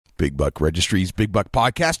Big Buck Registry's Big Buck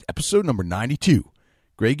Podcast, episode number 92.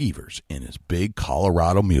 Greg Evers and his big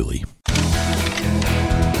Colorado Muley.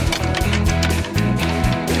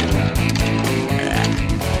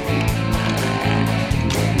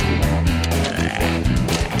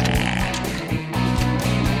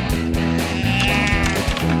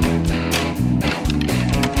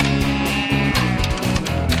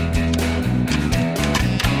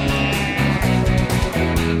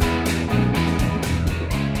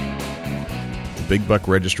 Big Buck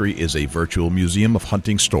Registry is a virtual museum of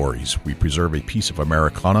hunting stories. We preserve a piece of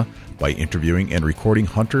Americana by interviewing and recording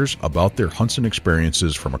hunters about their hunts and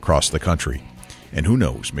experiences from across the country. And who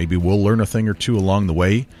knows, maybe we'll learn a thing or two along the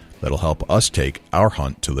way that'll help us take our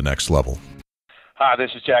hunt to the next level. Hi,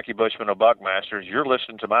 this is Jackie Bushman of Buckmasters. You're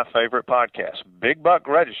listening to my favorite podcast, Big Buck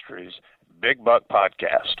Registry's Big Buck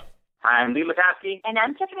Podcast. Hi, I'm Lee Lukoski. And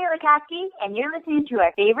I'm Tiffany Lukoski, and you're listening to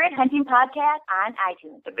our favorite hunting podcast on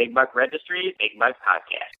iTunes, The Big Buck Registry, Big Buck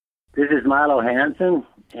Podcast. This is Milo Hansen,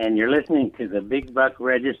 and you're listening to the Big Buck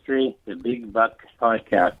Registry, the Big Buck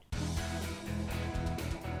Podcast.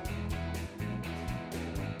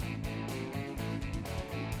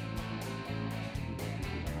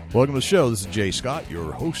 Welcome to the show. This is Jay Scott,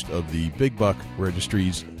 your host of the Big Buck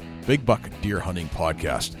Registry's Big Buck Deer Hunting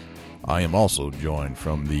Podcast. I am also joined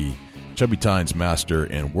from the Chubby Tines Master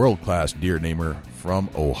and world-class deer namer from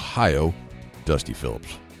Ohio, Dusty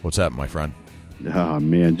Phillips. What's happening, my friend? Oh,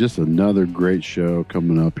 man, just another great show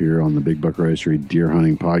coming up here on the Big Buck Registry Deer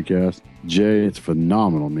Hunting Podcast. Jay, it's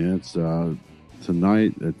phenomenal, man. It's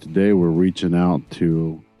today we're reaching out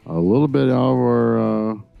to a little bit out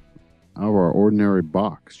of our ordinary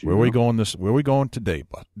box. Where are we going today,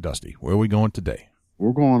 Dusty? Where are we going today?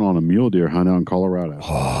 We're going on a mule deer hunt out in Colorado.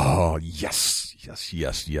 Oh, yes. It's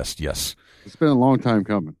been a long time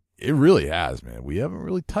coming. It really has, man. We haven't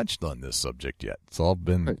really touched on this subject yet. It's all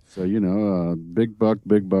been... Right. So, big buck,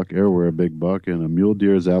 everywhere, big buck, and a mule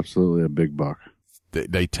deer is absolutely a big buck.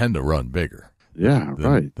 They tend to run bigger. Yeah,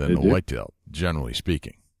 than the whitetail, generally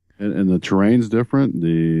speaking. And the terrain's different.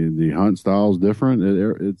 The hunt style's different.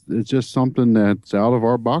 It's just something that's out of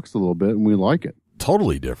our box a little bit, and we like it.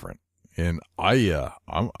 Totally different. And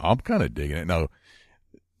I'm kind of digging it. Now,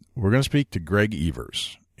 we're going to speak to Greg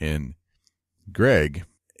Evers. And Greg,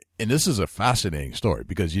 and this is a fascinating story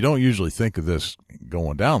because you don't usually think of this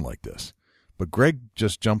going down like this. But Greg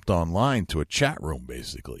just jumped online to a chat room,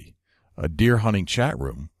 basically, a deer hunting chat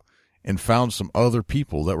room, and found some other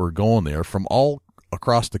people that were going there from all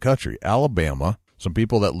across the country. Alabama, some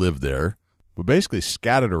people that live there, but basically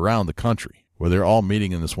scattered around the country where they're all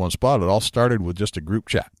meeting in this one spot. It all started with just a group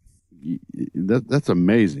chat. That's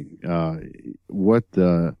amazing. What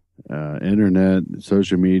the internet,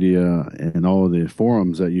 social media, and all of the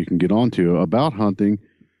forums that you can get onto about hunting,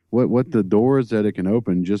 what the doors that it can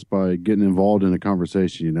open just by getting involved in a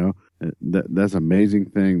conversation, that's an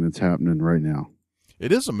amazing thing that's happening right now.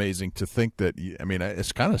 It is amazing to think that,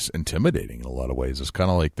 it's kind of intimidating in a lot of ways. It's kind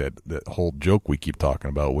of like that whole joke we keep talking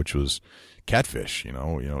about, which was catfish,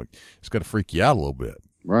 it's got to freak you out a little bit.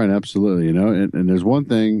 Right, absolutely, and there's one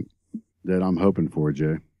thing that I'm hoping for,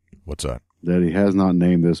 Jay. What's that? That he has not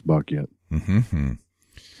named this buck yet. Mm-hmm.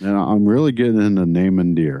 And I'm really getting into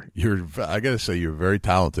naming deer. I got to say, you're very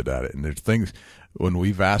talented at it. And there's things, when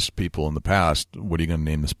we've asked people in the past, what are you going to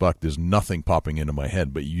name this buck? There's nothing popping into my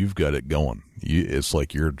head, but you've got it going. It's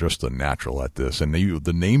like you're just a natural at this. And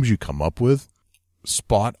the names you come up with,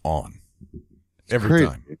 spot on. Every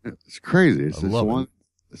time. It's crazy. It's one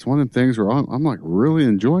of them things where I'm like really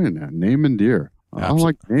enjoying that, naming deer. Absolutely. I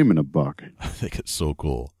like naming a buck. I think it's so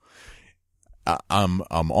cool. I'm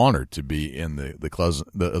honored to be in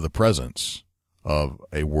the presence of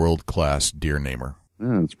a world-class deer namer.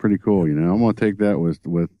 Yeah, it's pretty cool. I'm going to take that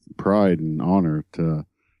with pride and honor to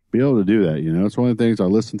be able to do that. It's one of the things I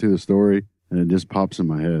listen to the story and it just pops in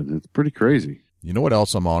my head. It's pretty crazy. You know what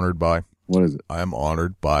else I'm honored by? What is it? I am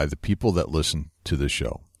honored by the people that listen to this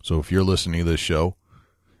show. So if you're listening to this show,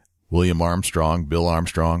 William Armstrong, Bill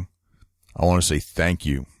Armstrong, I want to say thank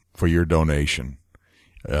you for your donation.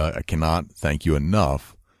 I cannot thank you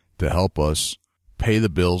enough to help us pay the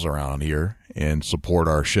bills around here and support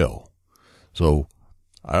our show. So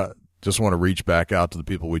I just want to reach back out to the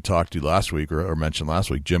people we talked to last week or mentioned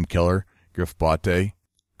last week, Jim Keller, Griff Bate,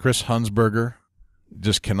 Chris Hunsberger.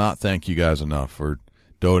 Just cannot thank you guys enough for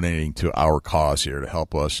donating to our cause here to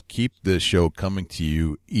help us keep this show coming to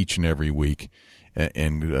you each and every week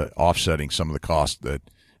and offsetting some of the costs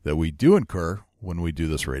that we do incur when we do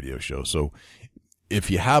this radio show. So if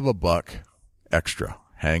you have a buck extra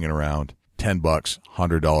hanging around, $10,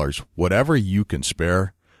 $100, whatever you can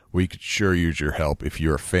spare, we could sure use your help if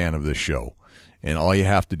you're a fan of this show. And all you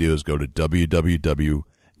have to do is go to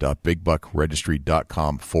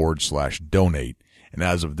www.bigbuckregistry.com/donate. And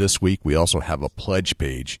as of this week, we also have a pledge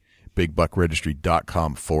page,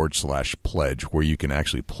 bigbuckregistry.com/pledge, where you can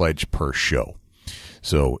actually pledge per show.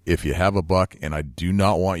 So if you have a buck, and I do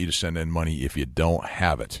not want you to send in money if you don't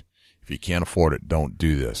have it. If you can't afford it, don't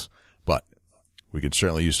do this. But we could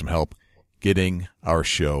certainly use some help getting our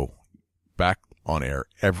show back on air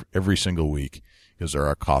every single week, because there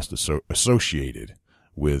are costs associated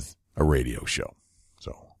with a radio show.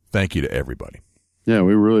 So thank you to everybody. Yeah,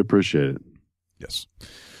 we really appreciate it. Yes.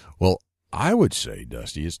 Well, I would say,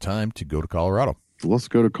 Dusty, it's time to go to Colorado. Let's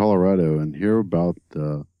go to Colorado and hear about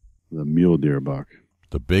the mule deer buck.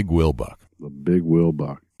 The big wheel buck. The big wheel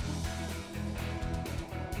buck.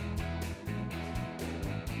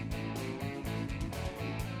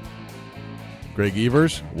 Greg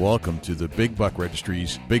Evers, welcome to the Big Buck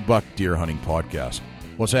Registry's Big Buck Deer Hunting Podcast.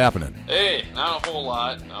 What's happening? Hey, not a whole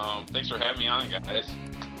lot. Thanks for having me on, guys.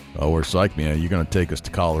 Oh, we're psyched, man. You're going to take us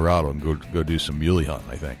to Colorado and go do some muley hunting,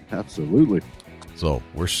 I think. Absolutely. So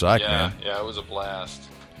we're psyched, man. Yeah, it was a blast.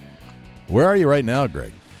 Where are you right now,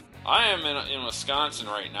 Greg? I am in Wisconsin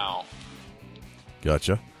right now.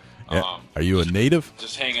 Gotcha. Are you a native?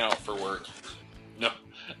 Just hanging out for work. No,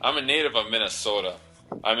 I'm a native of Minnesota.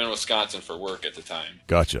 I'm in Wisconsin for work at the time.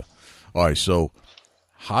 Gotcha. All right, so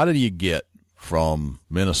how did you get from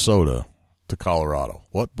Minnesota to Colorado?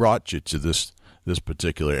 What brought you to this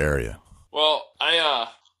particular area? Well,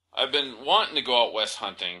 I've been wanting to go out west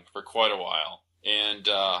hunting for quite a while, and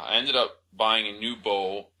I ended up buying a new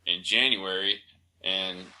bow in January,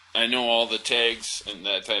 and I know all the tags and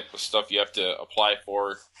that type of stuff you have to apply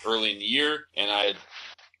for early in the year, and I had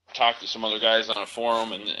talked to some other guys on a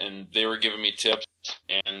forum, and they were giving me tips,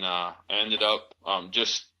 and I ended up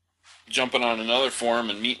just jumping on another forum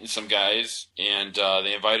and meeting some guys, and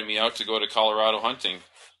they invited me out to go to Colorado hunting,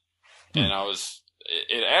 and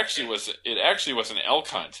it actually was an elk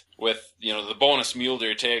hunt with the bonus mule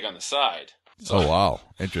deer tag on the side. So, oh wow,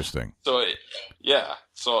 interesting. So I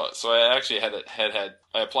actually I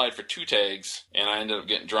applied for 2 tags, and I ended up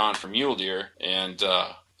getting drawn for mule deer, and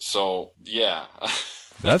so yeah.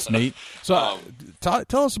 That's neat. So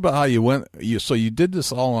tell us about how you went. So you did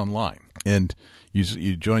this all online, and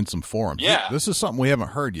you joined some forums. Yeah. This is something we haven't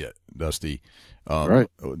heard yet, Dusty. Right.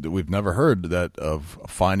 We've never heard that of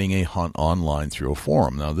finding a hunt online through a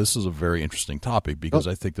forum. Now, this is a very interesting topic because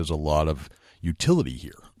I think there's a lot of utility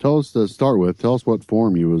here. Tell us to start with. Tell us what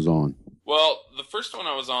forum you was on. Well, the first one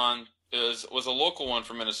I was on was a local one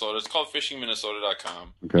from Minnesota. It's called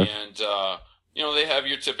fishingminnesota.com. Okay. And they have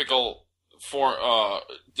your typical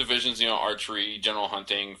divisions, archery, general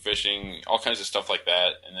hunting, fishing, all kinds of stuff like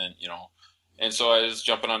that. And then, and so I was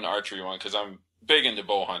jumping on the archery one because I'm big into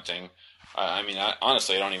bow hunting.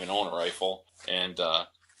 Honestly, I don't even own a rifle. And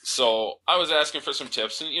so I was asking for some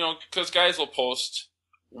tips, and because guys will post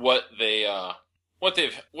what they've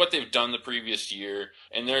done the previous year,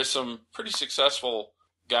 and there's some pretty successful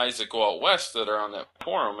guys that go out west that are on that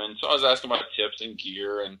forum, and so I was asking about tips and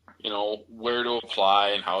gear and where to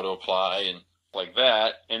apply and how to apply and like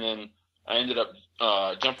that. And then I ended up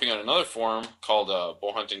jumping on another forum called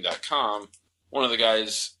bowhunting.com. One of the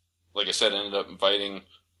guys, like I said, ended up inviting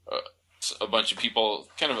a bunch of people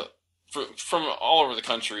kind of from all over the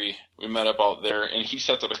country. We met up out there, and he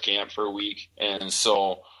set up a camp for a week, and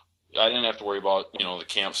so I didn't have to worry about the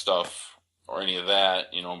camp stuff or any of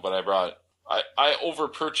that, but I over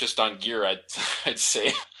purchased on gear. I'd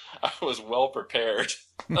say I was well prepared.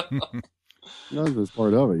 That's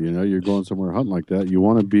part of it. You're going somewhere hunting like that. You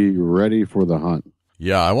want to be ready for the hunt.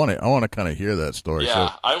 Yeah, I want to kind of hear that story.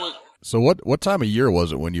 Yeah, I would. So what time of year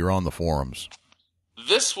was it when you were on the forums?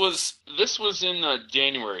 This was in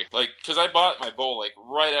January, because I bought my bow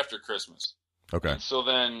right after Christmas. Okay. And so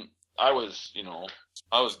then I was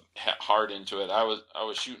hard into it. I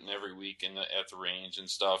was shooting every week at the range and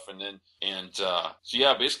stuff, so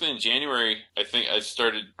yeah, basically in January I think I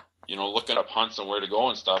started looking up hunts and where to go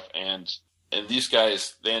and stuff, and these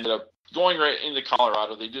guys, they ended up going right into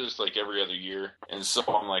Colorado. They do this every other year, and so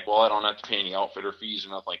I'm like, well, I don't have to pay any outfitter fees or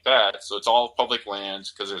nothing like that, so it's all public land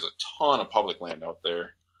because there's a ton of public land out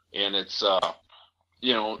there, and it's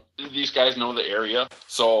these guys know the area,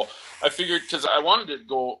 so I figured, because I wanted to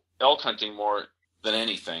go elk hunting more than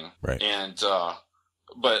anything, right? And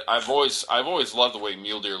but I've always loved the way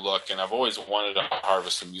mule deer look, and I've always wanted to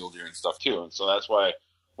harvest some mule deer and stuff too, and so that's why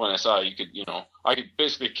when I saw you could, I could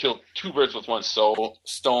basically kill 2 birds with one stone,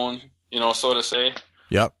 so to say.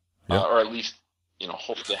 Yep. Or at least,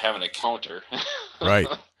 hope to have an encounter. Right.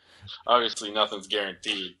 Obviously, nothing's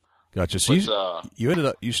guaranteed. Gotcha. So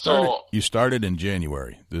you started in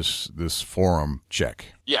January. This forum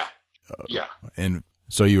check. Yeah. And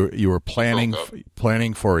so you were planning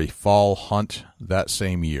for a fall hunt that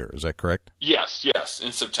same year. Is that correct? Yes,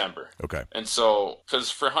 in September. Okay. And so,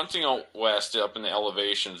 because for hunting out west, up in the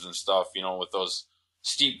elevations and stuff, with those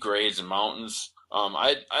steep grades and mountains,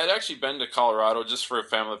 I'd actually been to Colorado just for a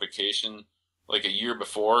family vacation, like a year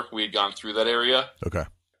before we had gone through that area. Okay.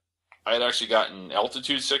 I had actually gotten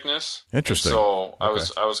altitude sickness. Interesting. So I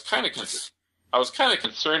was kind of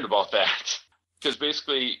concerned about that, because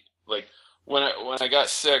basically, like, when I got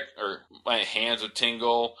sick, or my hands would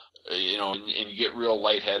tingle, and you get real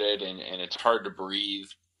lightheaded, and it's hard to breathe,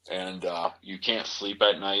 and you can't sleep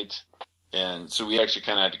at night. And so we actually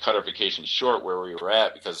kind of had to cut our vacation short where we were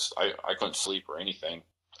at, because I couldn't sleep or anything.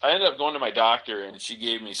 I ended up going to my doctor, and she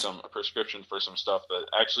gave me a prescription for some stuff that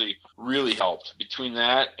actually really helped. Between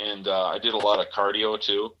that and I did a lot of cardio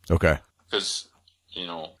too. Okay. Because,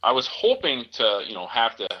 I was hoping to,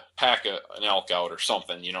 have to pack an elk out or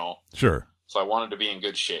something, Sure. So I wanted to be in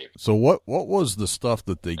good shape. So what was the stuff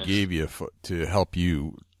that they gave you to help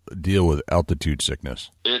you deal with altitude sickness?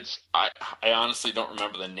 I honestly don't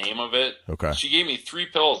remember the name of it. Okay. She gave me 3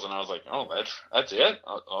 pills, and I was like, oh, that's it?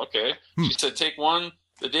 Okay. She said, take one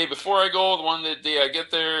the day before I go, the one the day I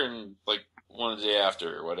get there, and like one the day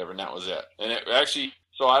after or whatever, and that was it. And it actually,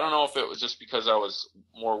 so I don't know if it was just because I was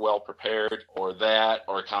more well prepared, or that,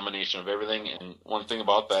 or a combination of everything. And one thing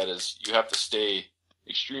about that is you have to stay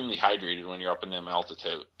extremely hydrated when you're up in them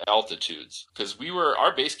altitudes, because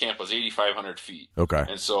our base camp was 8,500 feet. Okay.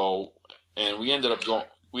 And we ended up going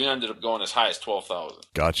as high as 12,000.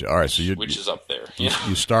 Gotcha. All right. So which is up there.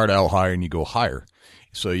 You start out higher and you go higher.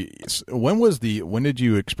 So when did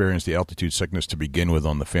you experience the altitude sickness to begin with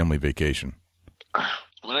on the family vacation?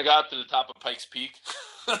 When I got up to the top of Pikes Peak.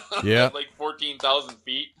 Yeah. Like 14,000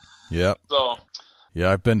 feet. Yeah. So.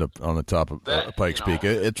 Yeah, I've been on the top of Pikes Peak.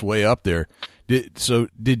 It's way up there. What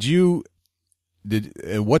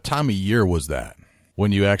time of year was that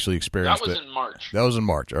when you actually experienced it? That was in March. That was in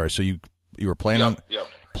March. All right. So you were planning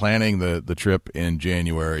the trip in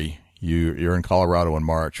January. You're in Colorado in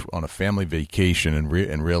March on a family vacation, and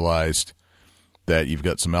realized that you've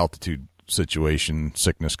got some altitude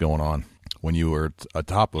sickness going on when you were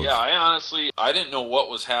atop of. Yeah, I didn't know what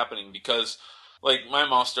was happening, because like my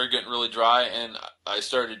mouth started getting really dry, and I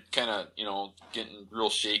started kind of, getting real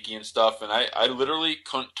shaky and stuff, and I literally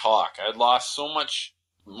couldn't talk. I had lost so much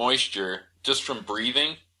moisture just from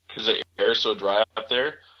breathing, because the air's so dry up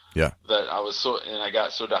there. Yeah. That I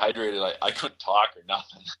got so dehydrated, I couldn't talk or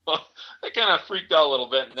nothing. I kind of freaked out a little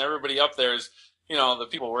bit, and everybody up there is, the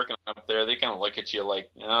people working up there, they kind of look at you like,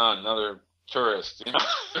 another tourist,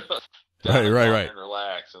 Right. And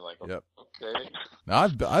relax, and like, yep. Okay. Now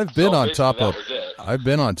I've been on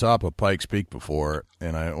top of Pikes Peak before,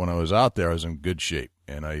 and when I was out there, I was in good shape,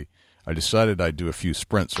 and I decided I'd do a few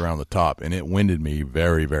sprints around the top, and it winded me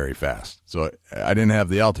very, very fast. So I didn't have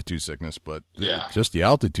the altitude sickness, but just the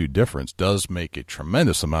altitude difference does make a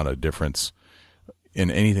tremendous amount of difference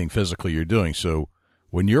in anything physical you're doing. So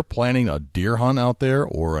when you're planning a deer hunt out there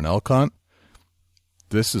or an elk hunt,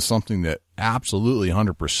 this is something that absolutely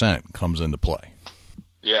 100% comes into play.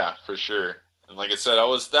 Yeah, for sure. And like I said,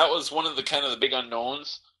 that was one of the kind of the big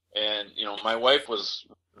unknowns. And, my wife was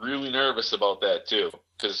really nervous about that too,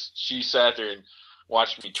 because she sat there and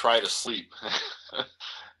watched me try to sleep.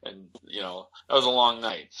 And, that was a long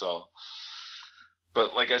night. So,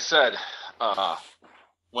 but like I said,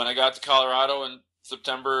 when I got to Colorado in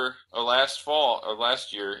September of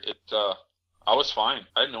last year, I was fine.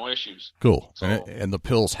 I had no issues. Cool. So, and the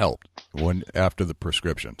pills helped after the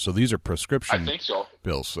prescription. So these are prescription I think so.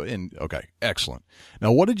 pills. So okay, excellent.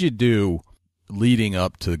 Now, what did you do leading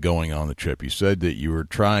up to going on the trip? You said that you were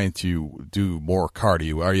trying to do more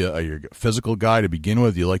cardio. Are you a physical guy to begin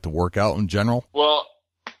with? Do you like to work out in general? Well,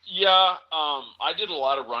 yeah. I did a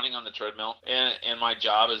lot of running on the treadmill, and my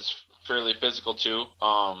job is fairly physical too.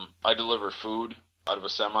 I deliver food out of a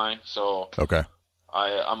semi, so okay.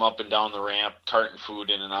 I'm up and down the ramp, carting food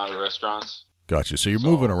in and out of restaurants. Gotcha. So you're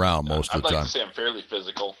moving around most of the time. I'd like to say I'm fairly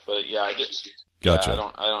physical, but yeah, I just gotcha. Yeah,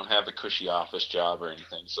 I don't have a cushy office job or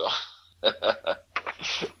anything, so.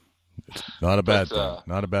 It's not a bad thing.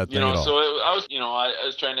 Not a bad thing at all. So I was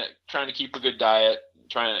trying to keep a good diet.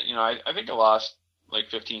 I think I lost like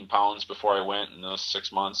 15 pounds before I went in those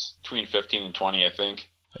 6 months, between 15 and 20, I think.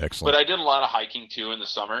 Excellent. But I did a lot of hiking too in the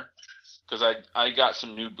summer, because I got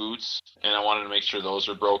some new boots, and I wanted to make sure those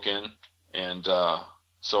were broken. And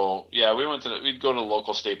so yeah, we'd go to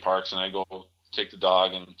local state parks, and I'd go take the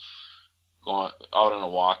dog and go out on a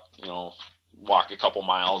walk, walk a couple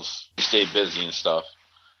miles, stay busy and stuff.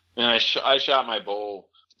 And I shot my bow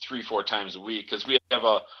 3-4 times a week because we have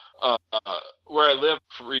a where I live,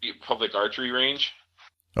 free public archery range.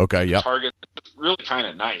 Okay, yeah. Target really kind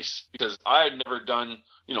of nice because I had never done,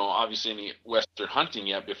 obviously any Western hunting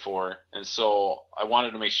yet before. And so I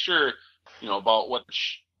wanted to make sure, about what the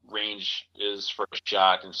range is for a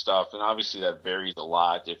shot and stuff. And obviously that varies a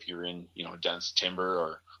lot if you're in, dense timber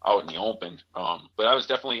or out in the open. But I was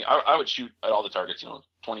definitely, I would shoot at all the targets,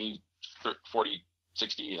 20, 40,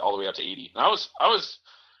 60, all the way up to 80. And I was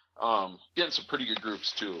getting some pretty good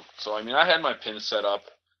groups too. So, I mean, I had my pin set up.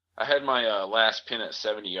 I had my last pin at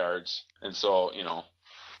 70 yards. And so, like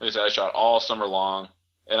I said, I shot all summer long.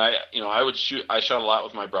 And I shot a lot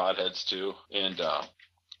with my broadheads too. And,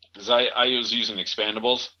 cause I was using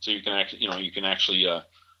expandables. So you can actually,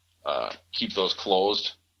 keep those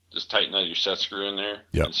closed. Just tighten out your set screw in there.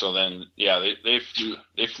 Yep. And so then, yeah,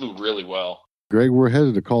 they flew really well. Greg, we're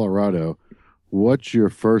headed to Colorado. What's your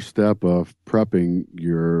first step of prepping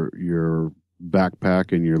your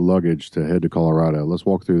backpack and your luggage to head to Colorado? Let's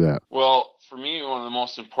walk through that. Well, for me, one of the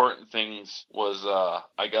most important things was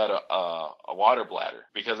I got a water bladder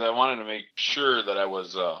because I wanted to make sure that I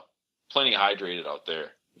was plenty hydrated out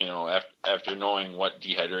there, after knowing what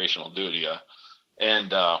dehydration will do to you.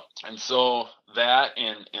 And so that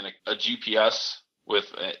and a GPS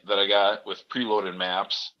that I got with preloaded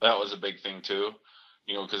maps, that was a big thing too,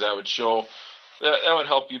 because that would show that would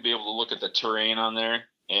help you be able to look at the terrain on there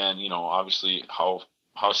and, obviously how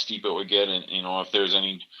steep it would get and, if there's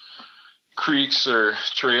any creeks or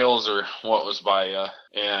trails or what was by you.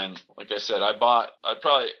 And like I said, I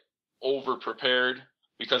probably over prepared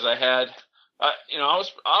because I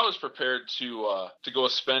was prepared to go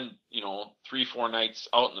spend, 3-4 nights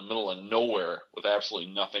out in the middle of nowhere with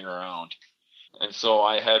absolutely nothing around. And so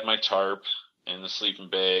I had my tarp and the sleeping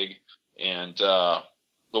bag and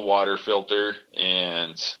the water filter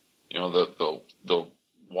and, the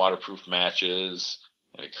waterproof matches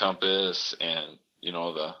and a compass and,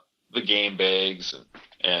 the game bags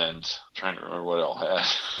and I'm trying to remember what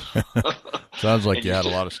else I had. Sounds like you had a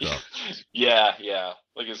lot of stuff. Yeah.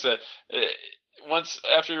 Like I said, once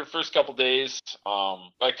after the first couple days,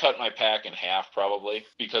 I cut my pack in half probably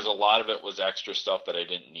because a lot of it was extra stuff that I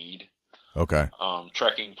didn't need. Okay.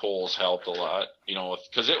 Trekking poles helped a lot,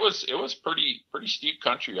 because it was pretty steep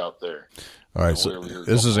country out there. All right. So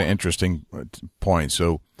this is an interesting point.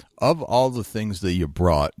 So of all the things that you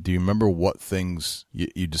brought, do you remember what things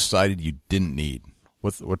you decided you didn't need?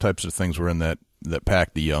 What types of things were in that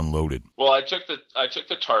pack that you unloaded? Well, I took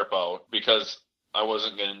the tarp out because I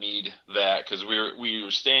wasn't going to need that because we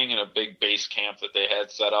were staying in a big base camp that they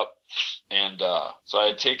had set up. And so I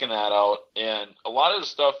had taken that out. And a lot of the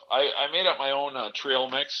stuff, I made up my own trail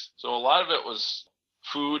mix. So a lot of it was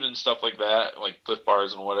food and stuff like that, like Cliff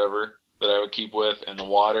Bars and whatever that I would keep with, and the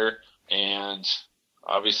water, and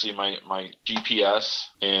obviously my GPS.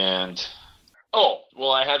 And,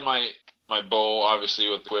 I had my bow, obviously,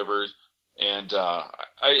 with quivers. And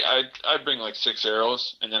I'd bring like 6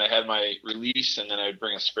 arrows, and then I had my release, and then I'd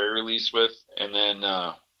bring a spare release with, and then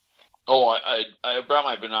I brought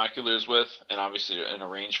my binoculars with, and obviously in a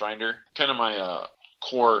rangefinder, kind of my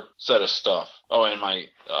core set of stuff. Oh, and my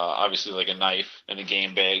obviously like a knife and the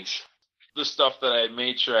game bags. The stuff that I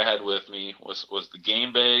made sure I had with me was the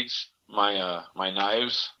game bags, my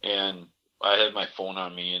knives, and I had my phone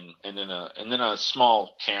on me, and then a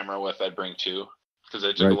small camera I'd bring too. Because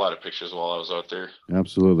I took a lot of pictures while I was out there.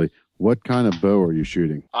 Absolutely. What kind of bow are you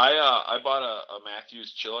shooting? I bought a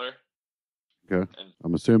Matthews chiller. Okay. And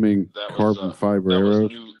I'm assuming carbon fiber arrows.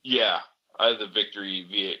 Yeah, I had the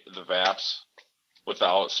Victory the VAPs with the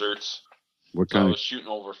outserts. I was shooting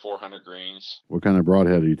over 400 grains. What kind of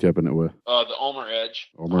broadhead are you tipping it with? The Ulmer Edge.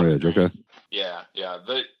 Ulmer Edge. Okay. Yeah.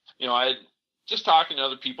 I just talking to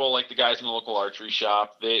other people, like the guys in the local archery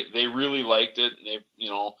shop, they really liked it. And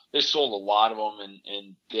they sold a lot of them,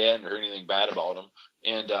 and they hadn't heard anything bad about them.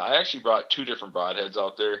 And I actually brought 2 different broadheads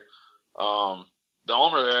out there. The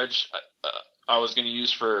Ulmer Edge I was going to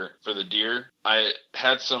use for the deer. I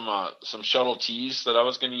had some shuttle tees that I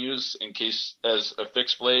was going to use in case as a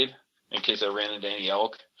fixed blade, in case I ran into any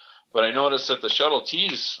elk. But I noticed that the shuttle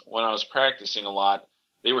tees, when I was practicing a lot,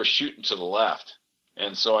 they were shooting to the left.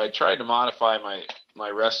 And so I tried to modify my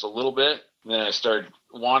rest a little bit. And then I started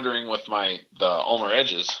wandering with the Ulmer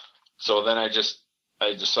Edges. So then I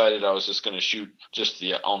decided I was just going to shoot just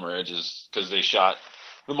the Ulmer Edges because they shot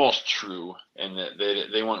the most true, and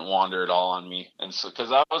they wouldn't wander at all on me. And so,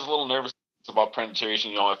 because I was a little nervous about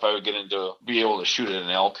penetration, if I would be able to shoot at an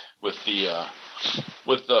elk because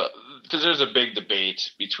there's a big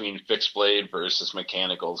debate between fixed blade versus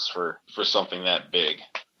mechanicals for something that big.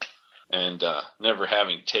 and never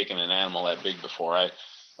having taken an animal that big before, I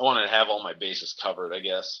wanted to have all my bases covered, I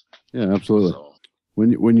guess. Yeah, absolutely. So,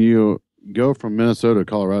 When you go from Minnesota to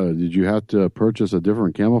Colorado, did you have to purchase a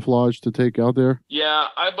different camouflage to take out there? yeah,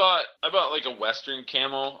 I bought like a Western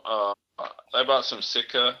camo. I bought some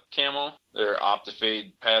Sitka camo, their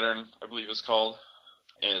Optifade pattern, I believe it's called,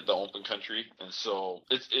 in the open country, and so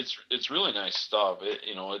it's really nice stuff.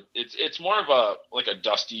 It's more of a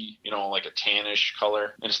dusty, like a tannish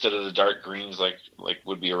color instead of the dark greens like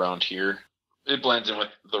would be around here. It blends in with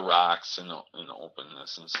the rocks and the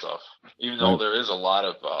openness and stuff. Even though there is a lot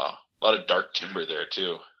of dark timber there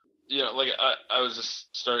too. Like I was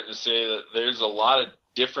just starting to say that there's a lot of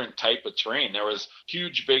different type of terrain. There was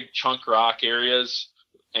huge, big chunk rock areas,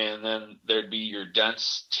 and then there'd be your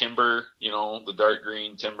dense timber, the dark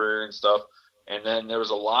green timber and stuff. And then there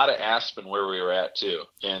was a lot of aspen where we were at too.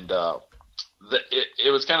 And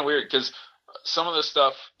it was kind of weird because some of the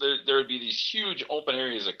stuff, there would be these huge open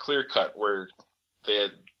areas of clear cut where they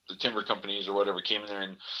had the timber companies or whatever came in there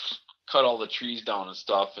and cut all the trees down and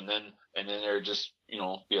stuff. And then there would just,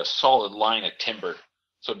 be a solid line of timber.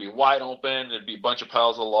 So it'd be wide open. There'd be a bunch of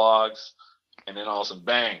piles of logs. And then all of a sudden,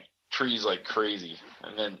 bang, trees like crazy.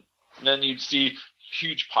 And then you'd see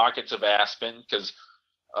huge pockets of aspen because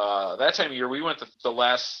that time of year we went to the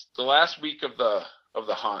last week of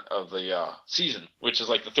the season, which is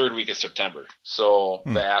like the third week of September. So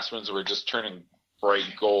the aspens were just turning bright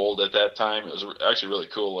gold at that time. It was actually really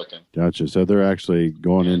cool looking. Gotcha. So they're actually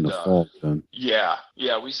going into fall then. Yeah.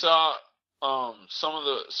 We saw some of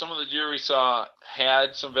the deer we saw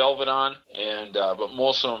had some velvet on, and but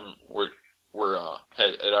most of them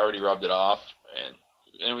had already rubbed it off,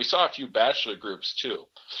 and we saw a few bachelor groups too,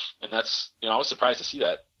 and that's I was surprised to see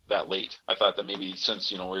that late. I thought that maybe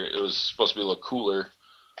since it was supposed to be a little cooler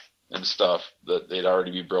and stuff that they'd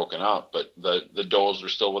already be broken up, but the does were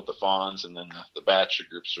still with the fawns, and then the bachelor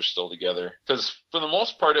groups were still together. Because for the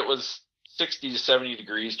most part, it was 60 to 70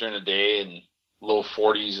 degrees during the day and low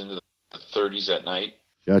 40s into the 30s at night.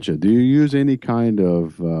 Gotcha. Do you use any kind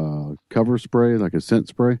of cover spray, like a scent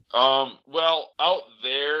spray? Well, out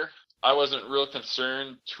there, I wasn't real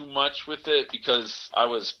concerned too much with it because I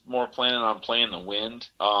was more planning on playing the wind.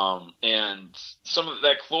 And some of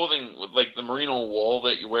that clothing, like the merino wool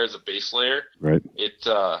that you wear as a base layer, right?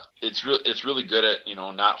 It's really good at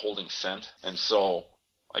not holding scent, and so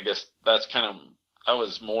I guess that's kind of. I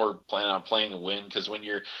was more planning on playing the wind because when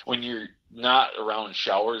you're not around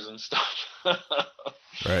showers and stuff.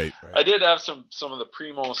 Right. I did have some of the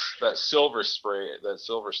Primos, that silver spray, that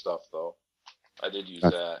silver stuff though. I did use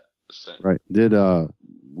that. Right.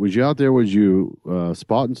 Was you out there? Was you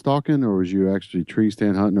spot and stalking, or was you actually tree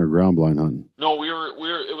stand hunting or ground blind hunting? No, we were.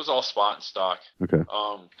 It was all spot and stalk. Okay.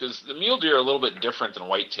 Because the mule deer are a little bit different than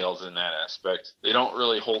whitetails in that aspect. They don't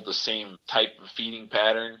really hold the same type of feeding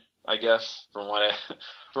pattern, I guess, from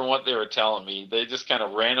what they were telling me. They just kind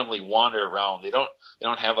of randomly wander around. They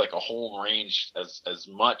don't have like a home range as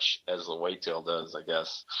much as the whitetail does, I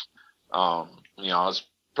guess. I was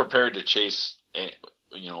prepared to chase,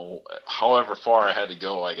 however far I had to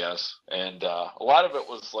go, I guess. And a lot of it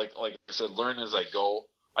was like I said, learn as I go.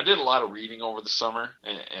 I did a lot of reading over the summer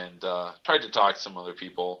and tried to talk to some other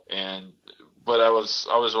people, but I was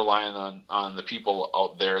relying on the people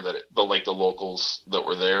out there the locals that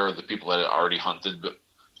were there, or the people that had already hunted,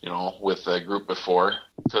 with a group before.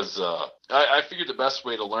 Because I figured the best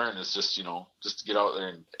way to learn is just to get out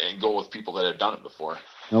there and go with people that had done it before.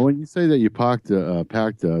 Now, when you say that you packed a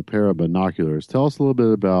pair of binoculars, tell us a little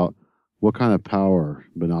bit about what kind of power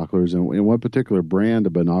binoculars and what particular brand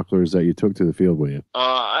of binoculars that you took to the field with you.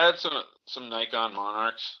 I had some Nikon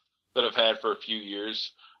Monarchs that I've had for a few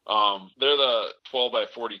years. They're the 12 by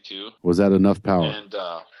 42. Was that enough power? And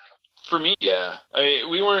for me, yeah.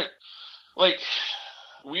 We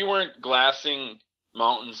weren't glassing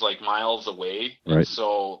mountains like miles away, right? And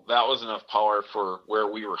so that was enough power for where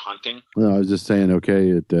we were hunting. No, I was just saying,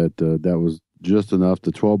 that was just enough.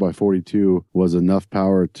 The 12 by 42 was enough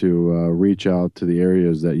power to reach out to the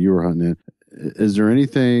areas that you were hunting in. Is there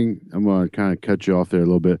anything? I'm going to kind of cut you off there a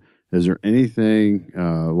little bit. Is there anything,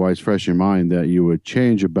 while it's fresh in your mind, that you would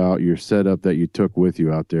change about your setup that you took with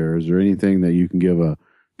you out there? Is there anything that you can give a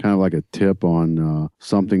kind of like a tip on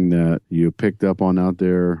something that you picked up on out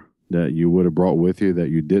there that you would have brought with you that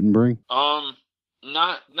you didn't bring?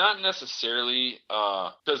 Not necessarily,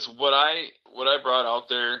 because what I brought out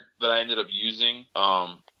there that I ended up using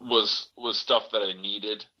was stuff that I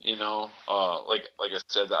needed, you know. Like I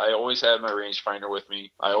said, I always had my rangefinder with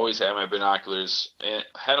me. I always had my binoculars, and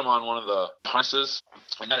had them on one of the harnesses,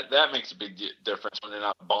 and that makes a big difference when they're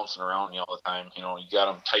not bouncing around you all the time. You know, you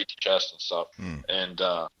got them tight to chest and stuff. And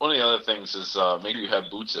one of the other things is make sure you have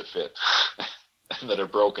boots that fit and that are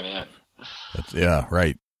broken in. Yeah,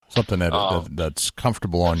 right. Something that's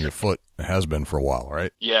comfortable on your foot. It has been for a while,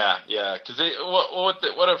 right? Yeah. Because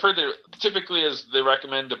what I've heard typically is they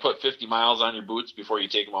recommend to put 50 miles on your boots before you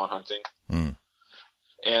take them out hunting.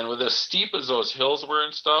 And with as steep as those hills were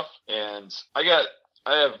and stuff, and I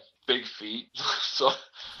have big feet, so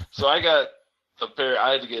I got a pair.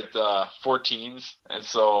 I had to get 14s, and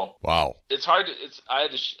so wow, it's hard to. I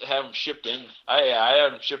had to have them shipped in. I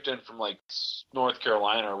had them shipped in from like North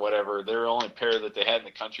Carolina or whatever. They're the only pair that they had in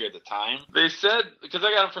the country at the time. They said, because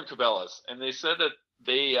I got them from Cabela's, and they said that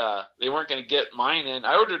they weren't going to get mine in.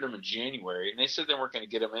 I ordered them in January, and they said they weren't going to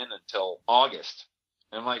get them in until August.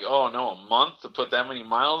 And I'm like, oh no, a month to put that many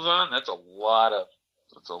miles on? That's a lot of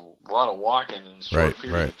walking in a short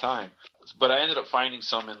period of time. But I ended up finding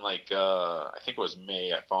some in like I think it was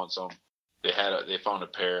May. I found some. They found a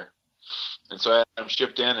pair, and so I had them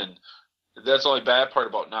shipped in. And that's the only bad part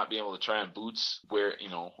about not being able to try on boots where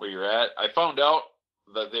you're at. I found out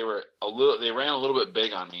that they ran a little bit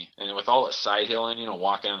big on me, and with all the side hilling,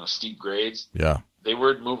 walking on the steep grades, they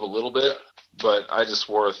would move a little bit. But I just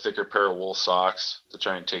wore a thicker pair of wool socks to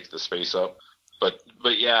try and take the space up. But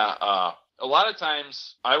yeah, a lot of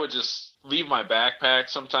times I would just leave my backpack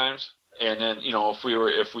sometimes. And then, if we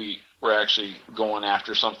were actually going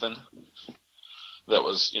after something that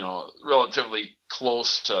was, relatively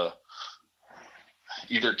close to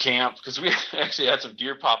either camp, because we actually had some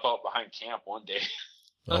deer pop out behind camp one day.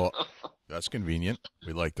 Oh, that's convenient.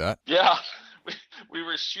 We like that. Yeah, we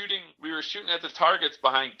were shooting at the targets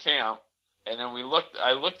behind camp, and then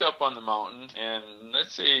I looked up on the mountain, and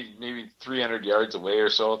let's say maybe 300 yards away or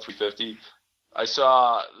so, 350. I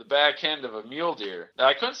saw the back end of a mule deer. Now,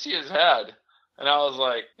 I couldn't see his head, and I was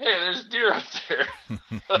like, hey, there's a deer up there.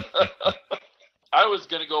 I was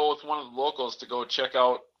going to go with one of the locals to go check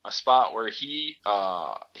out a spot where he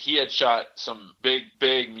had shot some big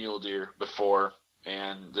mule deer before,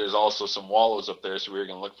 and there's also some wallows up there, so we were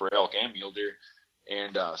going to look for elk and mule deer.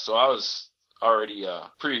 And so I was already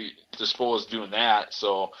predisposed doing that.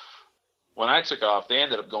 So when I took off, they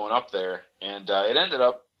ended up going up there, and it ended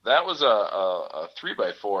up, that was a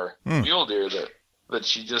 3x4 mule deer that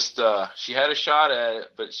she just she had a shot at it,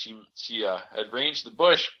 but she had ranged the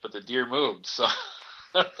bush, but the deer moved. So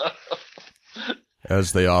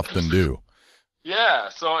as they often do. Yeah,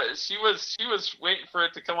 so she was waiting for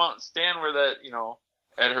it to come out and stand where that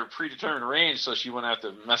at her predetermined range, so she wouldn't have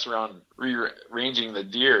to mess around rearranging the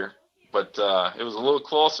deer. But it was a little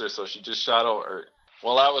closer, so she just shot over.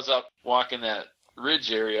 While I was up walking that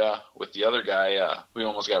ridge area with the other guy, we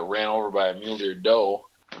almost got ran over by a mule deer doe.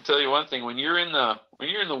 I'll tell you one thing: when you're in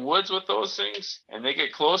the woods with those things and they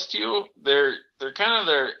get close to you, they're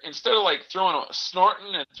instead of like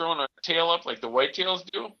snorting and throwing a tail up like the whitetails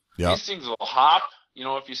do, these things will hop.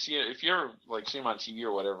 If you ever like see them on TV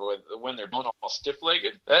or whatever, when they're going all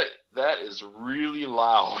stiff-legged, that is really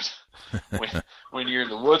loud. when you're in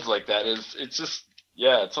the woods like that, it's just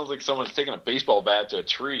it sounds like someone's taking a baseball bat to a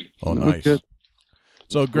tree. Oh, nice.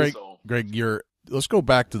 So, Greg, let's go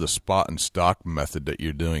back to the spot and stock method that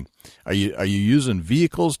you're doing. Are you using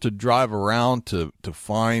vehicles to drive around to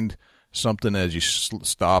find something as you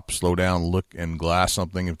stop, slow down, look, and glass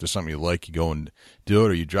something? If there's something you like, you go and do it.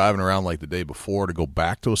 Are you driving around like the day before to go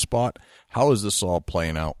back to a spot? How is this all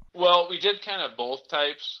playing out? Well, we did kind of both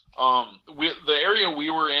types. The area we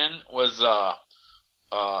were in was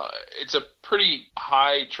it's a pretty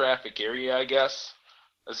high traffic area, I guess.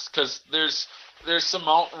 It's because there's some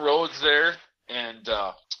mountain roads there, and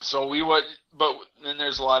so we would, but then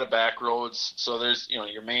there's a lot of back roads. So there's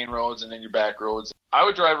your main roads and then your back roads. I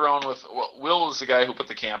would drive around with Will was the guy who put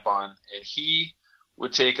the camp on, and he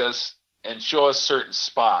would take us and show us certain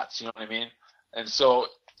spots. You know what I mean? And so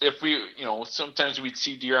if we, sometimes we'd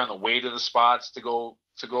see deer on the way to the spots to go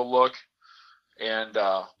look, and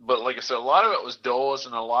but like I said, a lot of it was does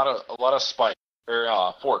and a lot of spike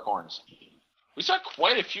or forkhorns. We saw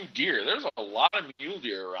quite a few deer. There's a lot of mule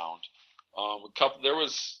deer around. There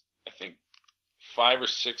was, I think, 5 or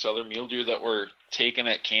 6 other mule deer that were taken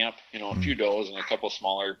at camp. A few does and a couple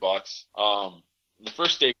smaller bucks. The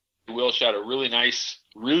first day, Will shot a really nice,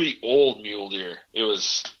 really old mule deer.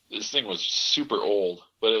 This thing was super old,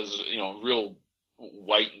 but it was real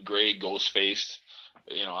white and gray, ghost faced.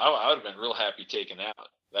 I would have been real happy taking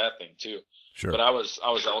that thing too. Sure. But I was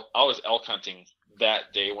elk hunting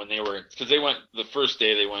that day when they were, because they went the first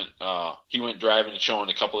day they went. He went driving and showing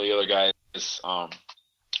a couple of the other guys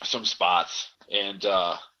some spots, and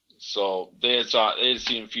so they had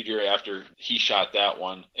seen a few deer after he shot that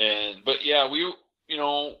one. But yeah, we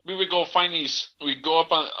would go find these. We'd go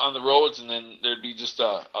up on the roads, and then there'd be just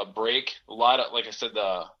a break. A lot of, like I said,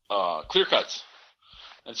 the clear cuts,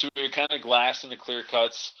 and so we would kind of glass in the clear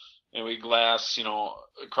cuts, and we glass,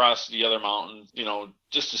 across the other mountain,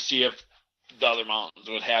 just to see if the other mountains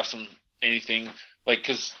would have anything, like,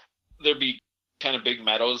 because there'd be kind of big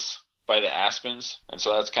meadows by the Aspens, and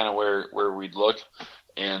so that's kind of where we'd look.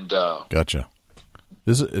 And gotcha.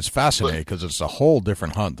 It's fascinating because it's a whole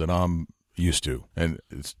different hunt than I'm used to, and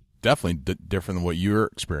it's definitely different than what you're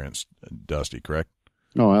experienced, Dusty. Correct?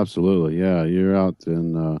 Oh, absolutely. Yeah, you're out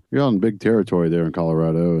in big territory there in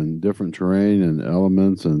Colorado, and different terrain and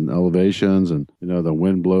elements and elevations, and the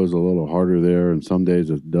wind blows a little harder there, and some days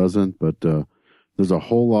it doesn't. But there's a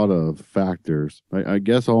whole lot of factors. I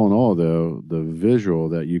guess all in all, though, the visual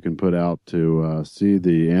that you can put out to see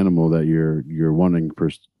the animal that you're wanting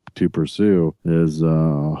to pursue is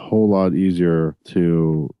a whole lot easier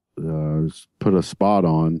to put a spot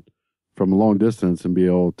on from a long distance and be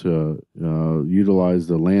able to utilize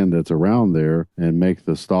the land that's around there and make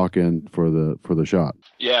the stalk in for the shot.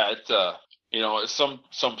 Yeah, it's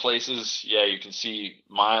some places, you can see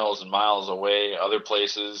miles and miles away. Other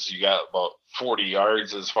places, you got about 40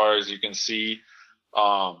 yards as far as you can see.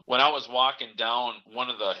 When I was walking down one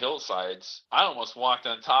of the hillsides, I almost walked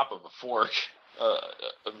on top of a fork,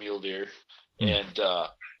 a mule deer, and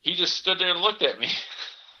he just stood there and looked at me.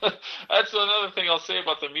 That's another thing I'll say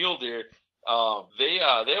about the mule deer. They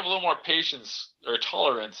have a little more patience or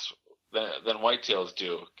tolerance than whitetails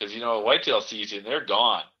do, because whitetail sees you and they're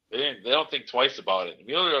gone. They don't think twice about it. The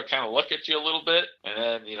mule deer will kind of look at you a little bit, and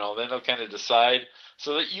then then they'll kind of decide.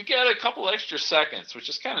 So that you get a couple extra seconds, which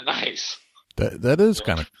is kind of nice. That is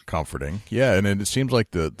kind of comforting. Yeah, and it seems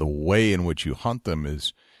like the way in which you hunt them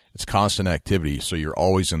it's constant activity, so you're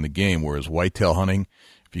always in the game. Whereas whitetail hunting,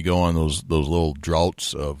 if you go on those little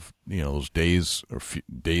droughts of those days or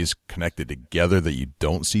days connected together that you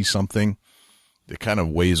don't see something, it kind of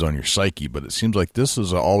weighs on your psyche. But it seems like this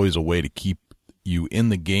is always a way to keep you in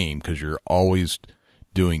the game, because you're always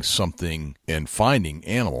doing something and finding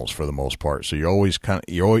animals for the most part. So you're always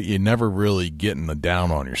you're never really getting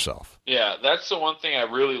down on yourself. Yeah, that's the one thing I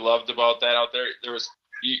really loved about that out there. There was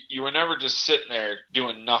you were never just sitting there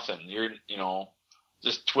doing nothing. You're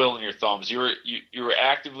just twiddling your thumbs. You were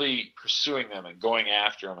actively pursuing them and going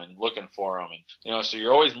after them and looking for them, and so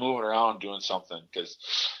you're always moving around doing something. Because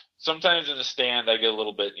sometimes in the stand I get a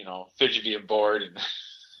little bit fidgety and bored, and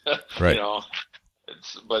right.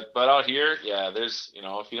 But out here, there's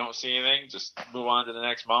if you don't see anything, just move on to the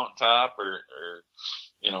next mountaintop or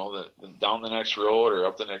down the next road or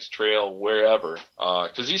up the next trail, wherever.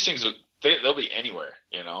 Because these things they'll be anywhere.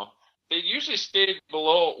 They usually stayed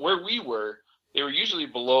below where we were. They were usually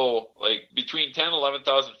below, like between 10 and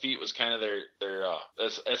 11,000 feet was kind of their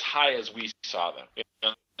as high as we saw them,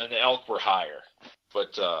 and the elk were higher.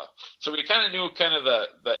 But so we kind of knew kind of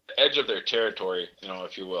the edge of their territory,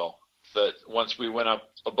 if you will. That once we went up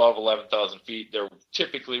above 11,000 feet, there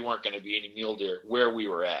typically weren't going to be any mule deer where we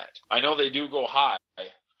were at. I know they do go high,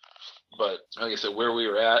 but like I said, where we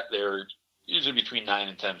were at, they're usually between 9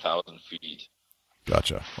 and 10,000 feet.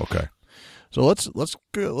 Gotcha. Okay. So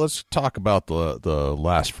let's talk about the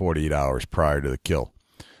last 48 hours prior to the kill.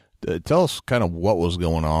 Tell us kind of what was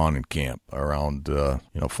going on in camp around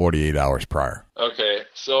 48 hours prior. Okay,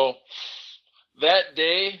 so that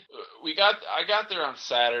day I got there on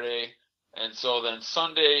Saturday, and so then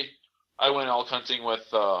Sunday I went elk hunting with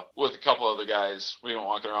a couple other guys. We went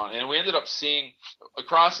walking around, and we ended up seeing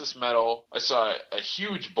across this meadow. I saw a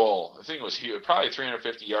huge bull. I think it was huge, probably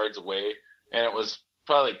 350 yards away, and it was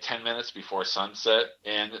probably like 10 minutes before sunset.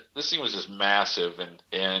 And this thing was just massive,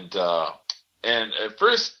 and at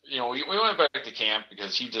first, we went back to camp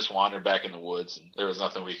because he just wandered back in the woods, and there was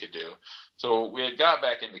nothing we could do. So we had got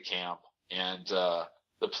back into camp, and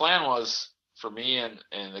the plan was for me and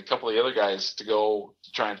a couple of the other guys to go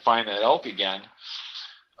to try and find that elk again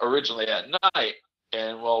originally at night.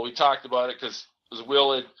 And we talked about it because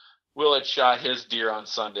Will had shot his deer on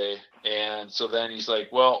Sunday, and so then he's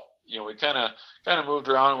like, we kind of moved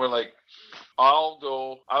around. We're like, I'll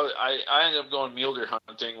go. I ended up going mule deer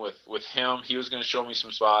hunting with him. He was going to show me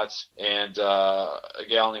some spots, and a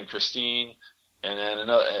gal named Christine, and then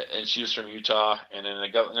and she was from Utah, and then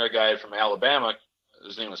another guy from Alabama.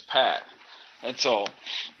 His name was Pat. And so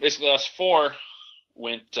basically us four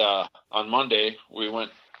went on Monday. We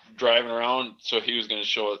went driving around, so he could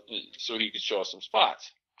show us some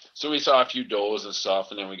spots. So we saw a few does and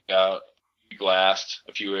stuff, and then we glassed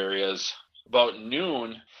a few areas. About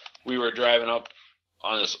noon, we were driving up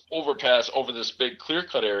on this overpass over this big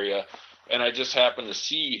clear-cut area, and I just happened to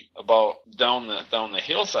see about down the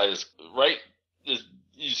hillside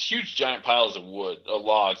these huge giant piles of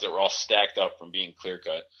logs that were all stacked up from being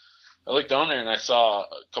clear-cut. I looked down there and I saw a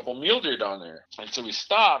couple mule deer down there, and so we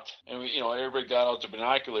stopped, and everybody got out their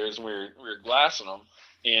binoculars, and we were glassing them,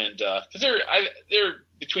 and because they're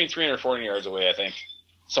between 300 and 400 yards away, I think,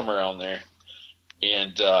 somewhere around there,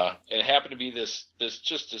 and it happened to be this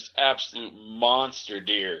absolute monster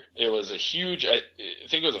deer. It was a huge, I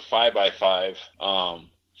think it was a 5x5,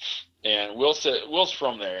 and Will's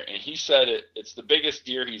from there, and he said it's the biggest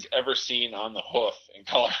deer he's ever seen on the hoof in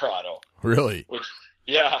Colorado. Really?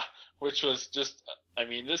 Which was just, I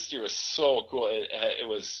mean, this deer was so cool. It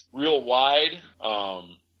was real wide,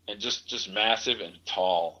 and just massive and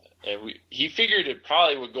tall. And he figured it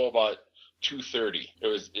probably would go about 230.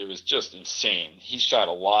 It was just insane. He shot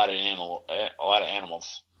a lot of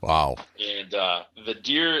animals. Wow. And the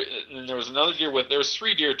deer, and there was another deer there was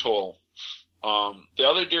 3 deer total. The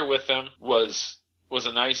other deer with them was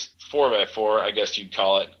a nice 4x4, I guess you'd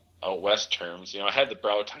call it, out west terms. It had the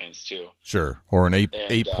brow tines too. Sure. Or an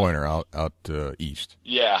eight pointer out east.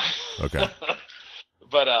 Yeah. Okay.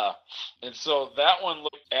 But and so that one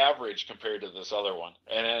looked average compared to this other one.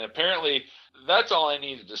 And then apparently that's all I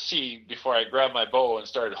needed to see before I grabbed my bow and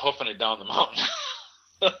started hoofing it down the mountain.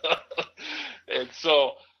 And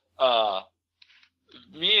so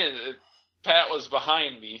me and Pat was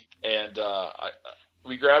behind me, and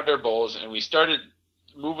we grabbed our bows and we started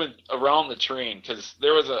moving around the terrain, because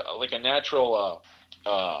there was a natural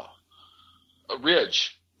a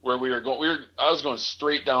ridge where we were going. I was going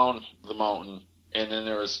straight down the mountain, and then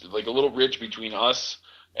there was like a little ridge between us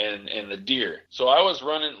and the deer. So I was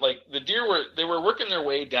running, like, the deer were working their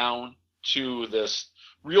way down to these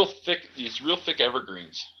real thick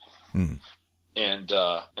evergreens. Hmm. And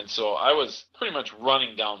so I was pretty much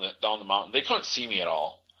running down the mountain. They couldn't see me at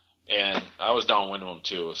all, and I was downwind of them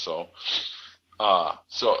too. So I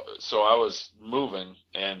was moving,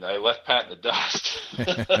 and I left Pat in the dust.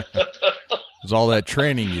 It was all that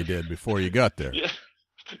training you did before you got there.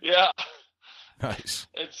 Yeah. Nice.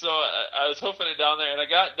 And so I was hoofing it down there, and I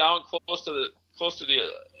got down close to the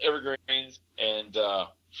evergreens, and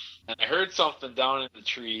I heard something down in the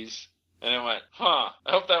trees, and I went, I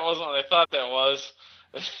hope that wasn't what I thought that was.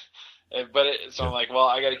 So I'm like, well,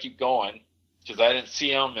 I got to keep going, because I didn't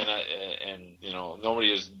see them, and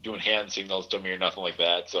nobody was doing hand signals to me or nothing like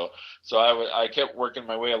that. So I kept working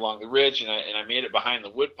my way along the ridge, and I made it behind the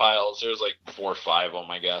wood piles. There was like 4 or 5 of them,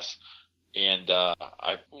 I guess. And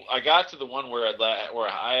I got to the one where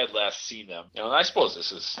I had last seen them. And I suppose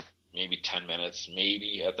this is maybe 10 minutes,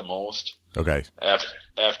 maybe at the most. Okay.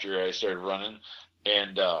 After I started running.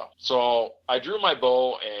 And so I drew my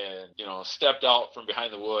bow and, stepped out from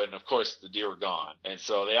behind the wood, and of course the deer were gone. And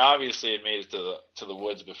so they obviously had made it to the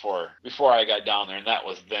woods before I got down there, and that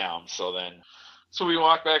was them. So we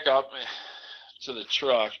walked back up to the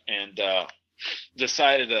truck and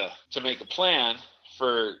decided to make a plan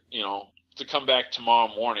for, to come back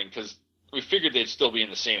tomorrow morning, because we figured they'd still be in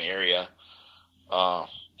the same area.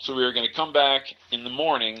 So we were going to come back in the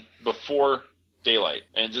morning before daylight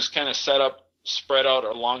and just kind of spread out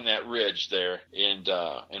along that ridge there, and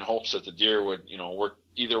in hopes that the deer would,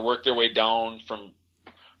 work their way down from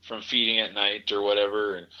feeding at night or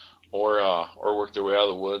whatever, or work their way out of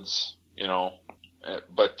the woods,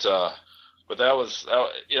 But that was,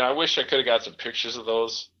 I wish I could have got some pictures of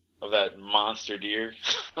that monster deer.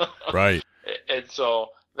 Right. And so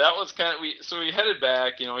that was kind of, so we headed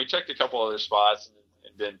back, we checked a couple other spots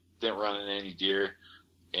and didn't run into any deer.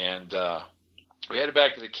 And, we headed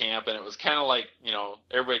back to the camp, and it was kind of like,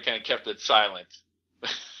 everybody kind of kept it silent.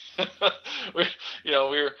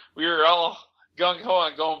 we were all gung ho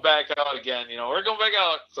on going back out again. We're going back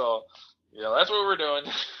out. So, that's what we're doing.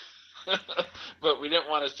 But we didn't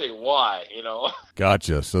want to say why,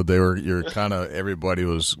 Gotcha. So everybody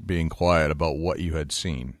was being quiet about what you had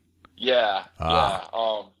seen. Yeah. Yeah.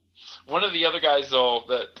 One of the other guys, though,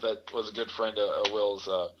 that was a good friend of Will's,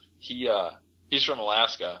 he's from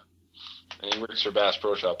Alaska, and he works for Bass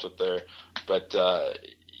Pro Shops up there. But,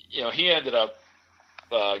 he ended up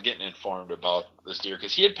getting informed about this deer,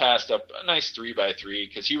 because he had passed up a nice 3x3,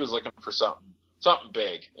 because he was looking for something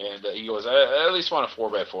big. And he goes, I at least want a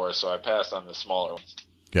 4x4, so I passed on the smaller ones.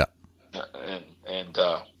 Yeah. And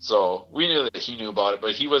so we knew that he knew about it,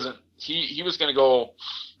 but he wasn't. He was going to go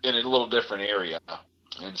in a little different area.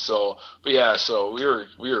 And so, so we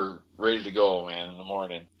were ready to go, man, in the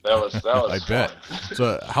morning. That was I fun. bet.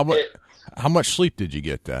 So How much sleep did you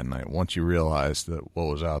get that night once you realized that what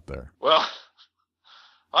was out there? Well,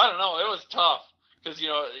 I don't know. It was tough because,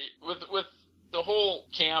 with the whole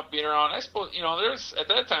camp being around, I suppose, at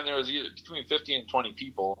that time there was between 50 and 20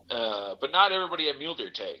 people, but not everybody had mule deer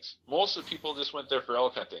tags. Most of the people just went there for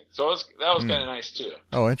elk hunting. So that was kind of nice too.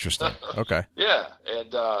 Oh, interesting. Okay. Yeah.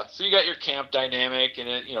 And, so you got your camp dynamic and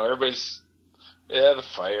everybody's, the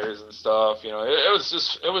fires and stuff, it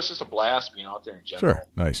was just a blast being out there in general. Sure.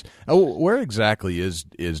 Nice. Oh, where exactly is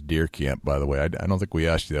deer camp, by the way? I don't think we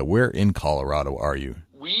asked you that. Where in Colorado are you?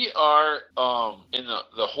 We are in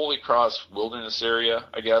the Holy Cross Wilderness area,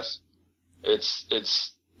 I guess.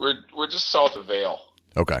 We're just south of Vail.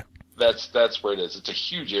 Okay. That's where it is. It's a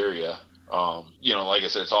huge area. Like I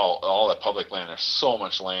said, it's all that public land. There's so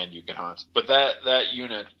much land you can hunt. But that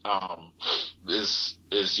unit is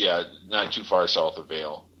not too far south of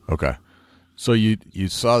Vail. Okay. So you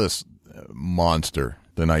saw this monster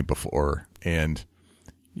the night before and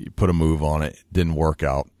you put a move on it, didn't work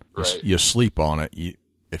out. Right. You sleep on it,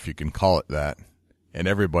 if you can call it that, and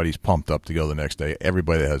everybody's pumped up to go the next day.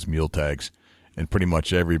 Everybody has mule tags, and pretty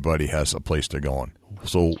much everybody has a place they're going.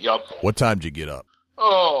 So Yep. What time did you get up?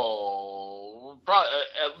 Oh, probably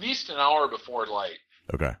at least an hour before light.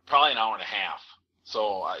 Okay. Probably an hour and a half.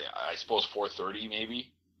 So I suppose 4:30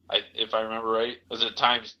 maybe, if I remember right. Because the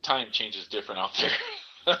time changes different out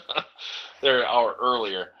there. They're an hour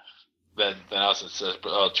earlier than us. It says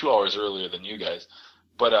 2 hours earlier than you guys.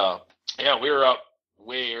 But we were up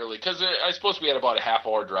way early because I suppose we had about a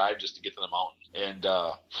half-hour drive just to get to the mountain,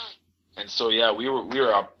 and so we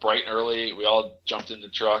were up bright and early. We all jumped in the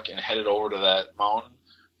truck and headed over to that mountain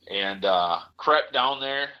and crept down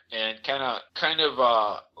there and kind of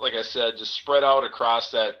like I said, just spread out across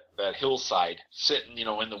that hillside, sitting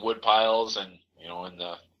in the wood piles and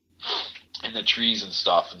in the trees and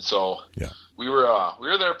stuff. And so we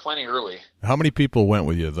were there plenty early. How many people went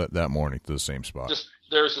with you that morning to the same spot?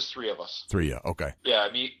 There was just three of us. Three, yeah. Okay. Yeah,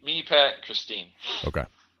 me, Pat, and Christine. Okay.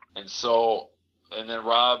 And then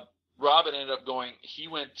Rob had ended up going. He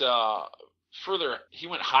went further. He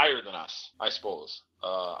went higher than us, I suppose.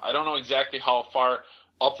 I don't know exactly how far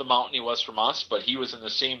up the mountain he was from us, but he was in the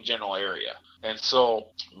same general area. And so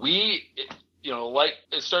it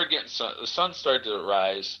started getting the sun started to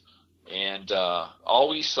rise, and all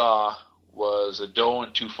we saw was a doe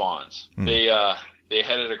and two fawns. They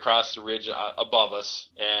headed across the ridge above us,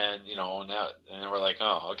 and we're like,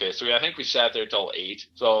 oh, okay. So I think we sat there till 8.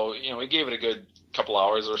 So we gave it a good couple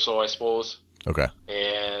hours or so, I suppose. Okay.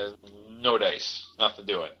 And no dice, nothing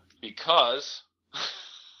to it, because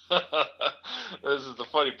this is the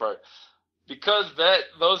funny part. Because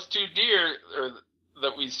those two deer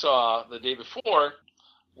that we saw the day before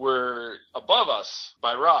were above us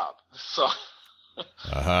by Rob. So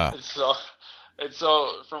and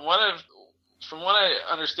so from what I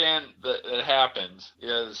understand that happened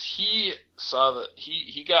is he saw that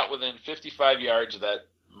he got within 55 yards of that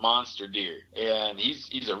monster deer, and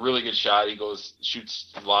he's a really good shot. He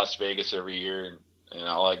shoots in Las Vegas every year and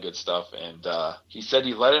all that good stuff. And he said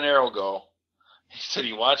he let an arrow go. He said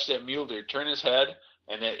he watched that mule deer turn his head,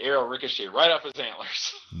 and that arrow ricocheted right off his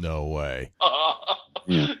antlers. No way.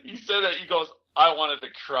 He said that. He goes, I wanted to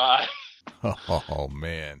cry. Oh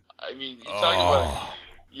man. I mean, you talking about.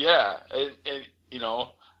 Yeah, and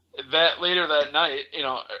that later that night,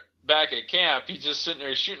 back at camp, he's just sitting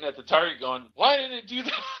there shooting at the target, going, "Why didn't it do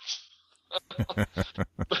that?"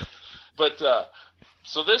 but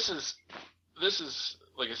so this is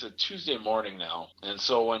like I said, Tuesday morning now, and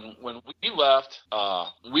so when we left,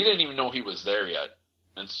 we didn't even know he was there yet,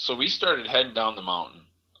 and so we started heading down the mountain.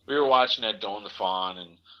 We were watching that doe and the fawn,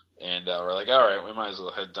 and we're like, all right, we might as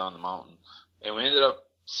well head down the mountain, and we ended up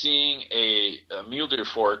seeing a mule deer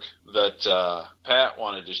fork that Pat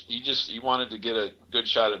wanted to. He wanted to get a good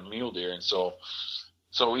shot at mule deer, and so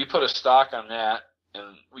we put a stock on that,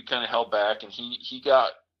 and we kind of held back, and he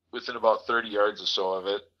got within about 30 yards or so of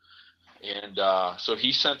it, and so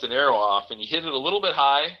he sent an arrow off, and he hit it a little bit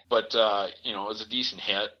high, but it was a decent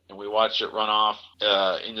hit, and we watched it run off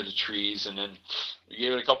into the trees, and then we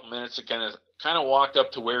gave it a couple minutes to kind of walked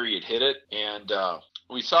up to where he had hit it, and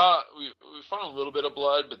we found a little bit of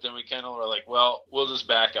blood, but then we kind of were like, well, we'll just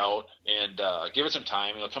back out and give it some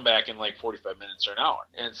time. It'll come back in like 45 minutes or an hour.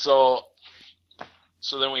 And so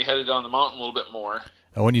then we headed down the mountain a little bit more.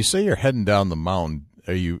 And when you say you're heading down the mountain,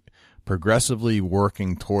 are you progressively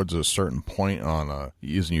working towards a certain point on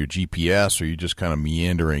using your GPS, or are you just kind of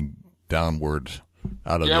meandering downward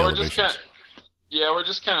out of the elevations? We're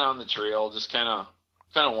just kind of on the trail, just kind of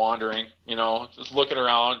wandering, just looking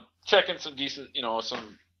around, checking some decent,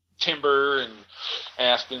 some timber and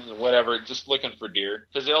aspens and whatever, just looking for deer,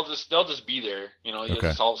 because they'll just be there. You know, you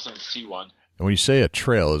just all of a sudden see one. And when you say a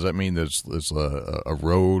trail, does that mean there's a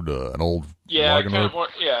road, an old logging road? More,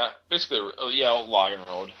 basically, old logging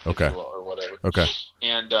road, okay, if you will, or whatever. Okay.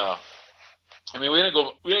 And I mean, we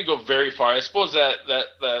didn't go very far. I suppose that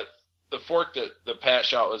the fork that Pat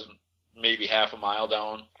shot was maybe half a mile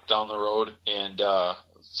down the road, and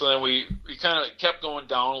so then we kind of kept going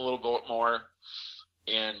down a little bit more,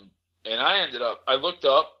 and I looked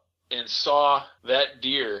up and saw that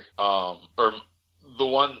deer, or the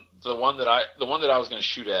one that I was going to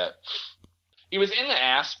shoot at. He was in the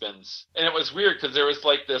aspens, and it was weird because there was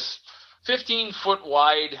like this 15-foot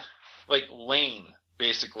wide like lane,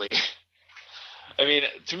 basically. I mean,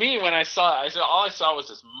 to me, when I saw it, all I saw was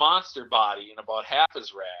this monster body and about half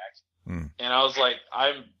his rack, and I was like,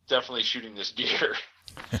 I'm definitely shooting this deer.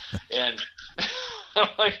 And I'm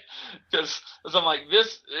like, because I'm like,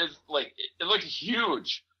 this is like, it looked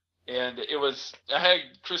huge. And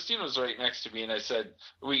Christine was right next to me, and I said,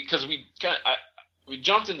 we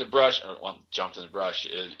jumped in the brush,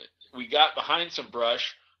 we got behind some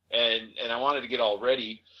brush, and I wanted to get all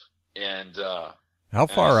ready, and how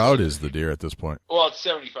far out is the deer at this point? Well, it's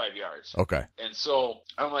 75 yards. Okay. And so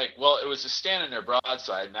I'm like, well, it was just standing there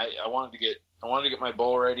broadside, and I wanted to get my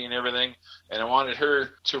bow ready and everything, and I wanted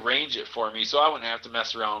her to range it for me, so I wouldn't have to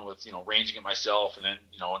mess around with, ranging it myself, and then,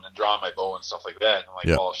 and then drawing my bow and stuff like that. And I'm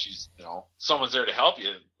like, well, if she's, someone's there to help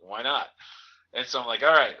you, why not? And so I'm like,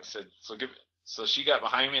 all right. I said, so she got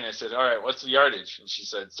behind me, and I said, all right, what's the yardage? And she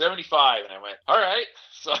said 75, and I went, all right.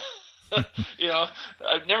 So,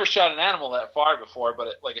 I've never shot an animal that far before, but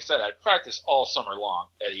like I said, I practiced all summer long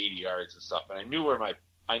at 80 yards and stuff, and I knew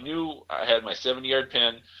I had my 70-yard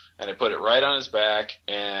pin, and I put it right on his back,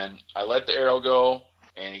 and I let the arrow go,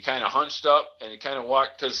 and he kind of hunched up, and he kind of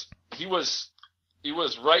walked, because he was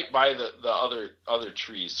right by the other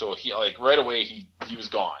trees, so he, like, right away he was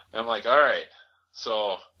gone. And I'm like, all right,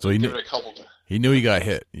 so he give knew it a couple. He knew he got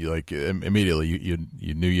hit. You like immediately you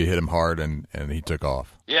knew you hit him hard, and he took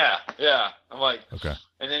off. Yeah. I'm like, okay,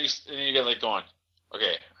 and then you get like going,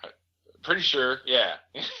 okay, pretty sure, yeah.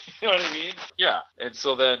 You know what I mean? Yeah. And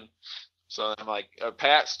so then I'm like,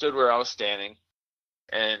 Pat stood where I was standing,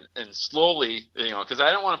 and slowly, because I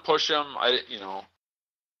didn't want to push him,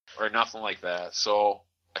 or nothing like that. So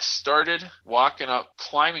I started walking up,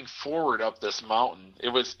 climbing forward up this mountain. It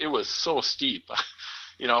was so steep.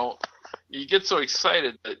 You get so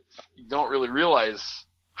excited that you don't really realize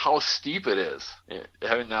how steep it is,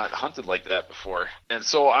 having not hunted like that before. And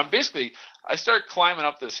so I start climbing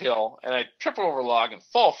up this hill, and I trip over a log and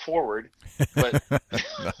fall forward. But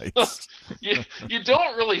nice. you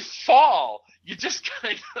don't really fall. You just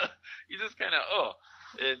kind of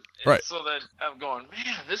And right. So then I'm going,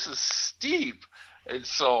 man, this is steep. And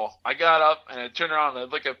so I got up, and I turned around, and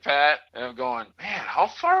I look at Pat, and I'm going, man, how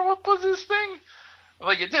far up was this thing?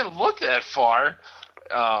 Like, it didn't look that far,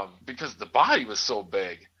 because the body was so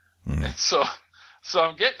big. And so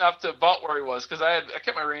I'm getting up to about where he was, because I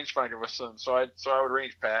kept my rangefinder with him, so I would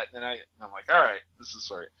range Pat, and I'm like, all right, this is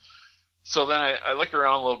sorry. So then I look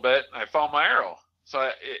around a little bit, and I found my arrow. So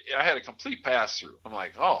I had a complete pass-through. I'm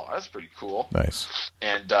like, oh, that's pretty cool. Nice.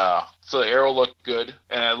 And so the arrow looked good,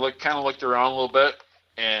 and I looked around a little bit,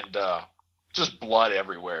 and just blood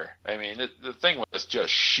everywhere. I mean, the thing was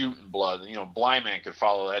just shooting blood. Blind man could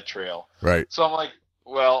follow that trail. Right. So I'm like,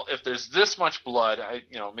 well, if there's this much blood,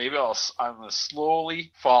 maybe I'm gonna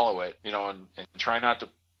slowly follow it, and try not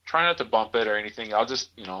to bump it or anything. I'll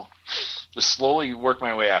just slowly work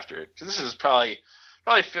my way after it, because this is probably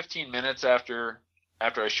 15 minutes after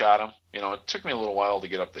I shot him. It took me a little while to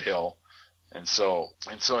get up the hill, and so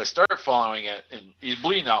I started following it, and he's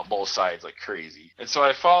bleeding out both sides like crazy. And so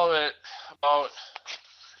I followed it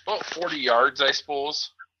about 40 yards, I suppose,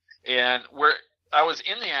 and where I was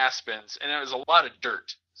in the aspens, and there was a lot of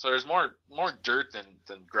dirt. So there's more dirt than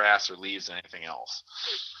grass or leaves than anything else.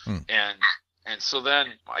 And so then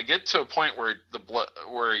I get to a point where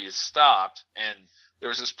where he stopped, and there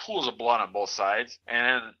was this pools of blood on both sides,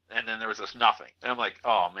 and then there was this nothing. And I'm like,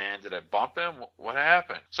 oh man, did I bump him? What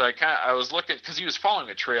happened? So I was looking, because he was following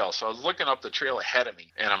a trail, so I was looking up the trail ahead of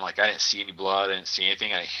me, and I'm like, I didn't see any blood, I didn't see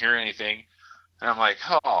anything, I didn't hear anything. And I'm like,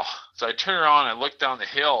 oh. So I turn around and I look down the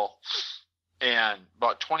hill, and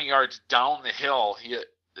about 20 yards down the hill,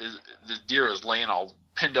 the deer was laying all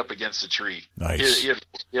pinned up against a tree. Nice. He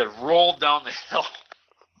had rolled down the hill.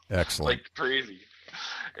 Excellent. Like crazy.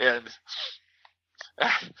 And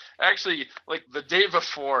actually, like the day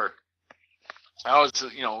before, I was,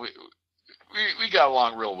 we got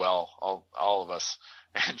along real well, all of us.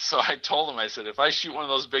 And so I told him, I said, if I shoot one of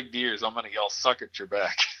those big deers, I'm going to yell, suck at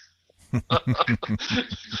Trebeck.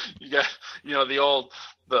 You got, the old,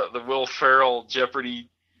 the Will Ferrell Jeopardy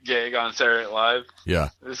gag on Saturday Night Live. Yeah.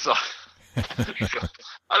 So, I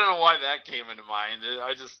don't know why that came into mind.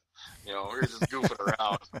 I just, we were just goofing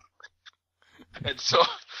around. And so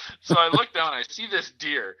I look down, I see this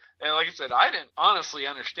deer, and like I said, I didn't honestly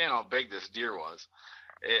understand how big this deer was.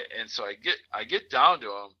 And so I get down to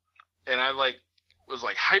him, and I was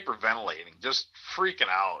hyperventilating, just freaking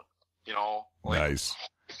out, Nice.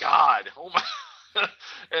 God, oh my.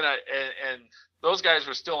 and those guys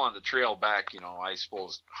were still on the trail back, I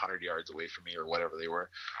suppose 100 yards away from me or whatever they were.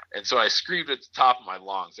 And so I screamed at the top of my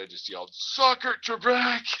lungs. I just yelled, "Sucker,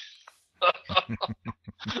 Trebeck!"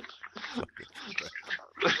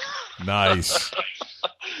 Nice.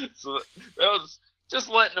 So that was just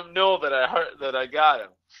letting them know that I got him.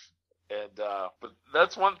 And but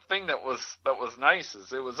that's one thing that was nice,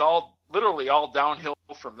 is it was literally all downhill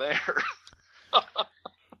from there.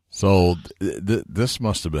 So this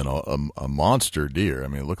must have been a monster deer. I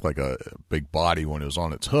mean, it looked like a big body when it was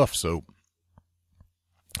on its hoof. So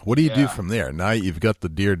what do you do from there? Now you've got the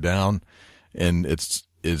deer down, and is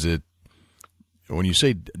it, when you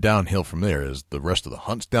say downhill from there, is the rest of the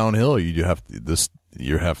hunt's downhill, or you have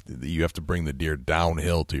to bring the deer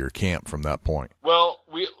downhill to your camp from that point? Well,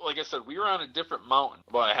 like I said, we were on a different mountain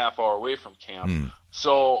about a half hour away from camp.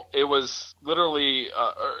 So it was literally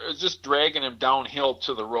it was just dragging him downhill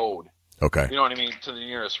to the road. Okay. You know what I mean? To the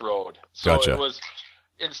nearest road. So Gotcha. It was,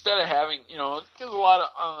 instead of having, because a lot of,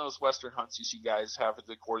 on those Western hunts, you see guys having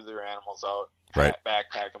to quarter their animals out, right,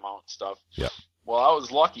 backpack them out and stuff. Yeah. Well, I was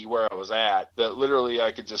lucky where I was at, that literally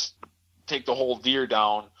I could just take the whole deer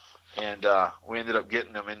down, and we ended up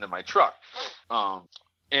getting them into my truck.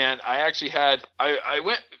 And I actually had, I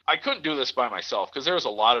couldn't do this by myself, because there was a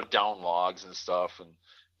lot of down logs and stuff,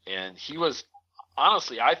 and he was,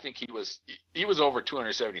 honestly, I think he was over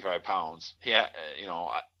 275 pounds. Yeah,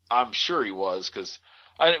 I'm sure he was, because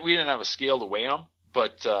we didn't have a scale to weigh him,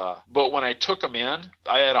 but when I took him in,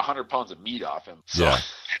 I had 100 pounds of meat off him. So. Yeah.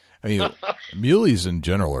 I mean, muleys in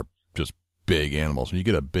general are just big animals. When you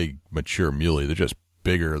get a big, mature muley, they're just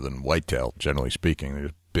bigger than whitetail, generally speaking. They're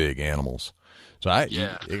just big animals. So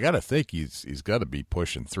you got to think he's got to be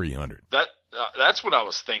pushing 300. That's what I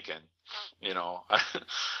was thinking.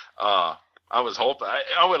 I was hoping,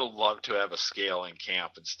 I would have loved to have a scale in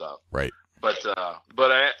camp and stuff. Right. But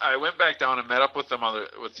I went back down and met up with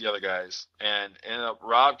with the other guys, and ended up,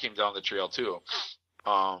 Rob came down the trail too.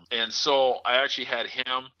 And so I actually had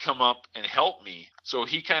him come up and help me. So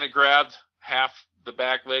he kind of grabbed half the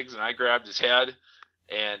back legs, and I grabbed his head,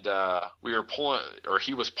 and we were pulling, or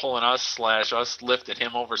he was pulling us lifted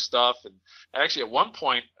him over stuff. And actually, at one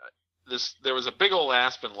point, there was a big old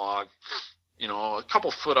aspen log, a couple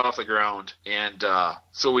foot off the ground, and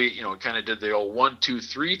so we kind of did the old 1, 2,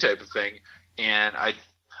 3 type of thing, and I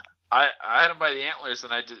had him by the antlers,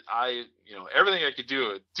 and I everything I could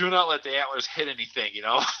do. Do not let the antlers hit anything,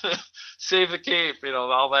 save the cape,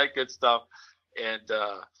 all that good stuff. And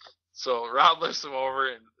so Rob lifts him over,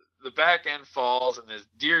 and the back end falls, and this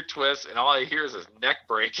deer twists, and all I hear is his neck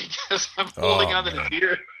breaking as I'm holding onto the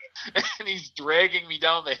deer, and he's dragging me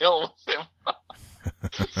down the hill with him.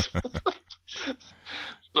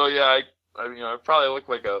 So yeah, I probably look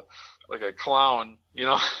like a clown,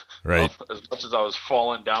 right, as much as I was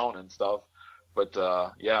falling down and stuff. But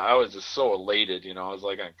yeah, I was just so elated, I was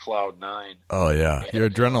like on cloud 9. Oh yeah, your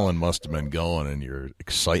adrenaline must have been going, and your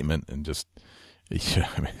excitement, and just,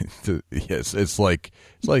 yes, it's like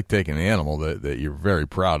taking an animal that you're very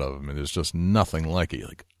proud of. I mean, there's just nothing like it. You're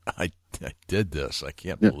like, I did this. I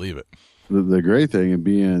can't believe it. The great thing in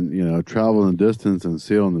being, traveling distance and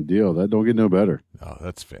sealing the deal, that don't get no better. Oh,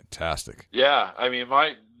 that's fantastic. Yeah, I mean,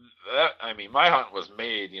 my hunt was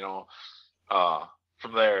made,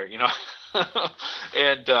 from there,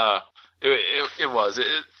 and it was.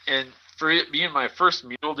 And for it being my first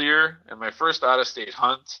mule deer and my first out-of-state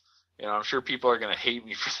hunt, I'm sure people are going to hate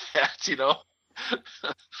me for that,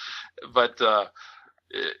 But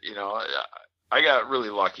I got really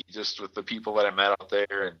lucky just with the people that I met out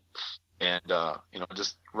there, and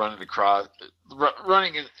just running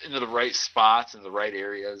into the right spots and the right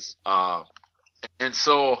areas. And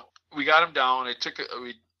so we got him down.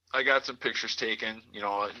 I got some pictures taken,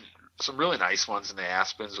 some really nice ones in the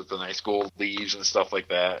aspens with the nice gold leaves and stuff like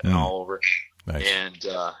that, and all over. Nice. And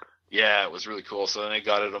yeah, it was really cool. So then I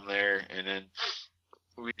gutted them there, and then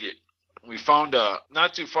we found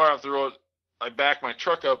not too far off the road. I backed my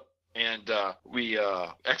truck up, and we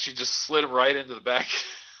actually just slid him right into the back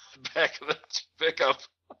of the pickup.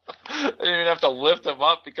 I didn't even have to lift him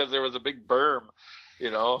up because there was a big berm,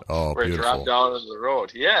 oh, where beautiful. it dropped down into the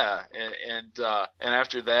road. Yeah, and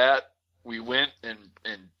after that, we went and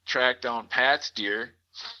tracked down Pat's deer,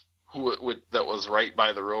 that was right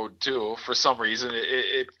by the road too. For some reason,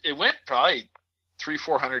 it went probably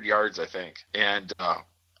 300-400 yards, I think. And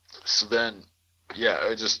so then, yeah,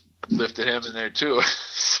 I just lifted him in there too.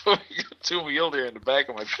 So we got 2 mule deer in the back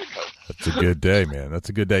of my pickup. That's a good day, man. That's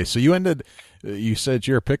a good day. So you said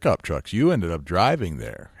you're pickup trucks. You ended up driving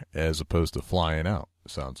there as opposed to flying out.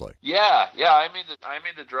 Sounds like. Yeah. I made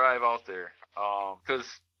the drive out there because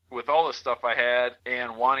with all the stuff I had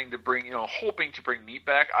and wanting to bring, hoping to bring meat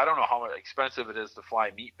back. I don't know how expensive it is to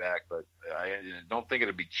fly meat back, but I don't think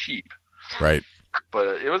it'd be cheap. Right.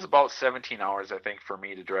 But it was about 17 hours, I think, for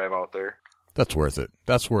me to drive out there. That's worth it.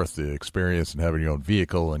 That's worth the experience and having your own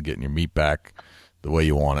vehicle and getting your meat back the way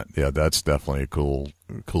you want it. Yeah, that's definitely a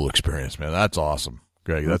cool experience, man. That's awesome,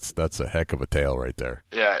 Greg. That's a heck of a tale right there.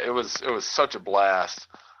 Yeah, it was such a blast.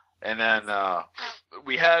 And then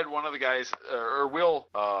we had one of the guys, or Will,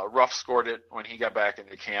 rough scored it when he got back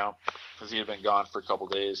into camp because he had been gone for a couple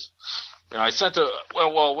days. I sent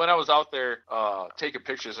well, when I was out there taking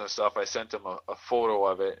pictures and stuff, I sent him a photo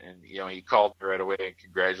of it, and he called me right away and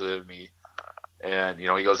congratulated me. And he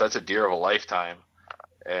goes, "That's a deer of a lifetime,"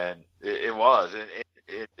 and it was.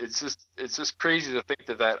 It's just crazy to think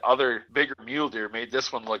that other bigger mule deer made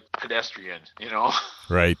this one look pedestrian.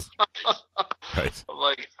 Right. Right. I'm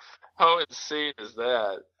like, how insane is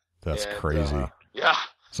that? That's crazy. Yeah.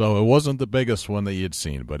 So it wasn't the biggest one that you'd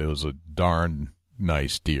seen, but it was a darn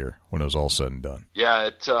nice deer when it was all said and done. Yeah,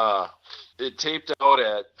 it taped out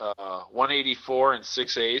at 184 and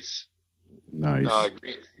 6/8. Nice.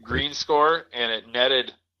 Green score, and it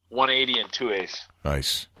netted 180 and 2/8.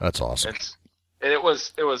 Nice. That's awesome. And it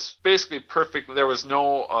was basically perfect. There was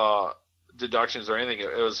no deductions or anything.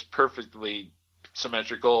 It was perfectly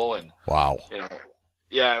symmetrical, and wow.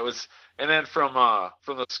 Yeah, it was. And then from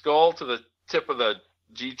the skull to the tip of the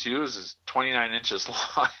G2s is 29 inches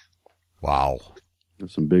long. Wow.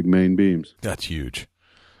 That's some big main beams. That's huge.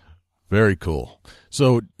 Very cool.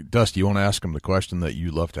 So, Dusty, you want to ask him the question that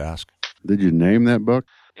you love to ask? Did you name that buck?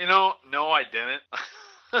 No, I didn't.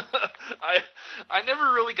 I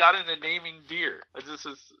never really got into naming deer. I just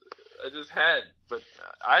had, but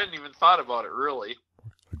I hadn't even thought about it really.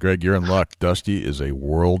 Greg, you're in luck. Dusty is a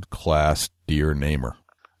world-class deer namer.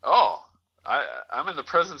 Oh, I'm in the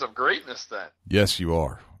presence of greatness then. Yes, you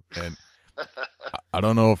are. And I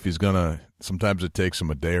don't know if he's going to, sometimes it takes him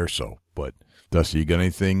a day or so, but Dusty, you got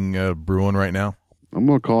anything brewing right now? I'm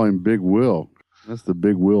going to call him Big Will. That's the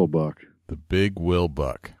Big Will buck. The Big Will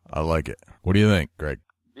buck. I like it. What do you think, Greg?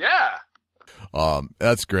 Yeah.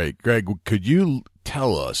 That's great. Greg, could you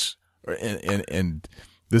tell us, and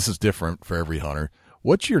this is different for every hunter,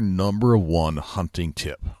 what's your number one hunting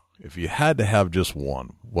tip? If you had to have just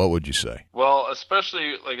one, what would you say? Well,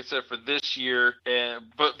 especially, like I said, for this year,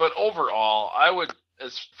 but overall, I would,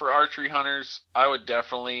 as for archery hunters, I would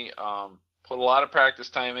definitely put a lot of practice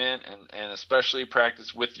time in, and especially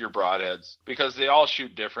practice with your broadheads, because they all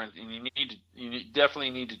shoot different, and you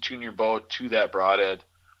definitely need to tune your bow to that broadhead,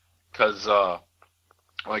 because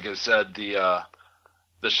like I said, the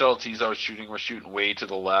shuttle tees I was shooting were shooting way to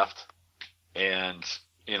the left, and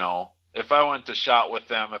if I went to shot with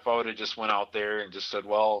them, if I would have just went out there and just said,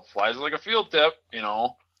 well, flies like a field tip,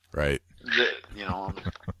 right,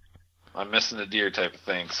 I'm missing the deer type of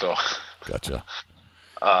thing. So gotcha.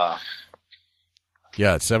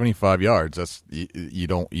 Yeah, at 75 yards, that's you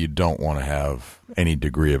don't want to have any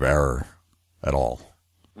degree of error at all.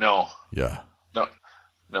 No. Yeah.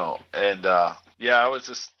 No. And I was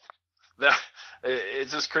just that.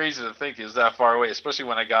 It's just crazy to think is that far away, especially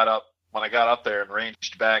when I got up there and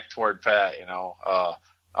ranged back toward Pat.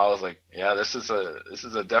 I was like, yeah, this is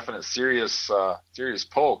a definite serious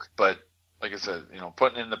poke. But like I said,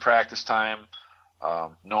 putting in the practice time,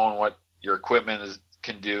 knowing what your equipment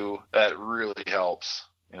can do, that really helps.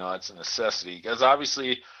 It's a necessity, because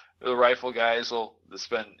obviously the rifle guys will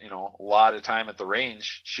spend a lot of time at the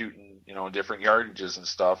range shooting different yardages and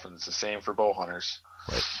stuff, and it's the same for bow hunters.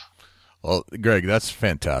 Right. Well, Greg, that's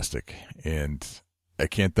fantastic, and I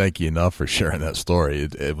can't thank you enough for sharing that story.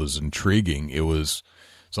 It was intriguing. It was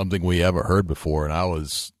something we haven't heard before, and I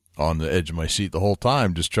was on the edge of my seat the whole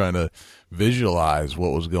time just trying to visualize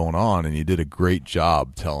what was going on, and you did a great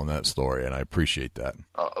job telling that story, and I appreciate that.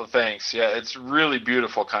 Oh, thanks. Yeah, it's really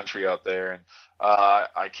beautiful country out there, and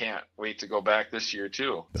I can't wait to go back this year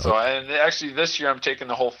too. Okay. So, and actually this year I'm taking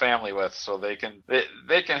the whole family with, so they can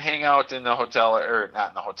hang out in the hotel, or not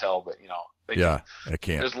in the hotel, but I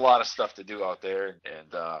can't. There's a lot of stuff to do out there,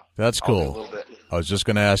 and that's cool. I was just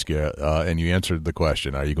going to ask you, and you answered the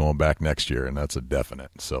question: are you going back next year? And that's a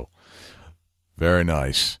definite. So, very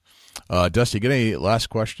nice. Dusty, get any last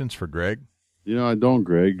questions for Greg? I don't,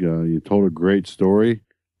 Greg. You told a great story,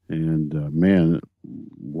 and man,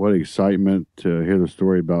 what excitement to hear the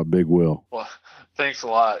story about Big Will. Well, thanks a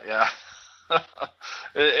lot. Yeah.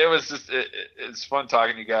 It's fun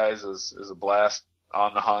talking to you guys. It was a blast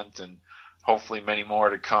on the hunt, and hopefully many more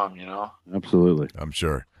to come, Absolutely. I'm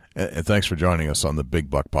sure. And thanks for joining us on the Big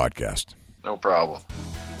Buck Podcast. No problem.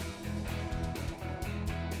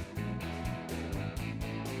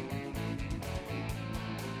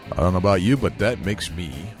 I don't know about you, but that makes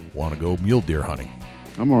me want to go mule deer hunting.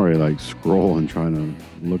 I'm already scrolling, trying to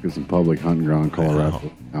look at some public hunting ground in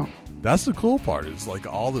Colorado now. That's the cool part. It's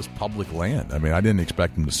all this public land. I mean, I didn't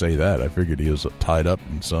expect him to say that. I figured he was tied up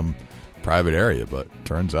in some private area, but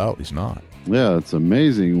turns out he's not. Yeah, it's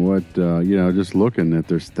amazing what, just looking at,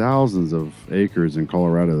 there's thousands of acres in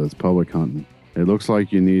Colorado that's public hunting. It looks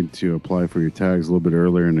like you need to apply for your tags a little bit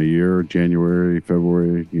earlier in the year, January,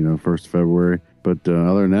 February, 1st of February. But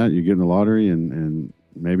other than that, you get in the lottery and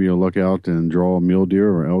maybe you'll look out and draw a mule deer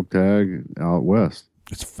or elk tag out west.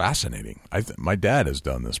 It's fascinating. My dad has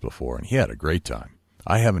done this before, and he had a great time.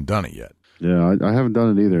 I haven't done it yet. Yeah, I haven't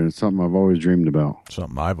done it either. It's something I've always dreamed about.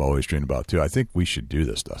 Something I've always dreamed about, too. I think we should do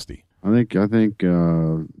this, Dusty. I think we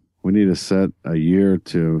need to set a year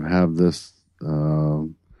to have this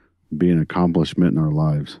be an accomplishment in our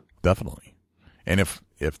lives. Definitely. And if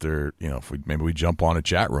they're, if we jump on a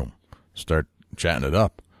chat room, start chatting it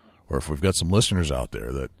up, or if we've got some listeners out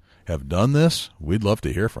there that have done this, we'd love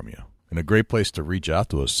to hear from you. And a great place to reach out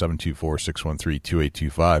to us,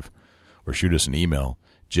 724-613-2825, or shoot us an email,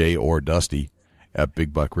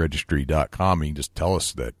 j.or.dusty@bigbuckregistry.com. You can just tell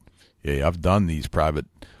us that, yeah, I've done these private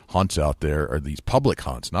hunts out there, or these public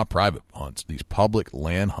hunts, not private hunts, these public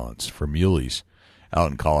land hunts for muleys out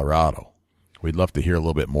in Colorado. We'd love to hear a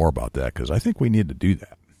little bit more about that, because I think we need to do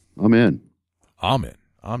that. I'm in. I'm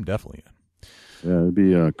definitely in. Yeah, it'd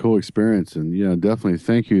be a cool experience. And, definitely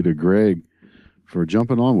thank you to Greg for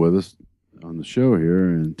jumping on with us on the show here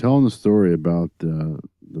and telling the story about the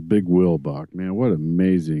Big Will buck. Man, what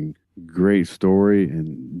amazing, great story.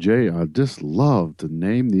 And, Jay, I just love to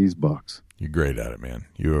name these bucks. You're great at it, man.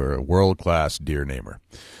 You're a world-class deer namer.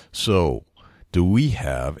 So, do we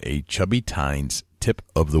have a Chubby Tines tip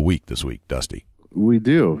of the week this week, Dusty? We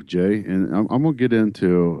do, Jay. And I'm going to get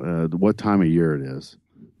into what time of year it is.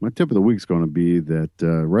 My tip of the week is going to be that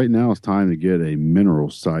right now it's time to get a mineral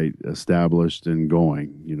site established and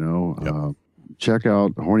going. Yep. Check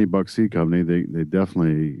out Horny Buck Seed Company. They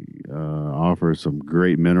definitely offer some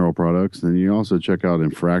great mineral products. And you also check out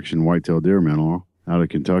Infraction Whitetail Deer Mineral out of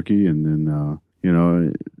Kentucky. And then,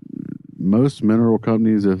 most mineral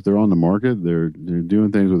companies, if they're on the market, they're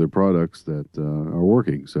doing things with their products that are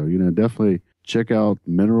working. So, definitely check out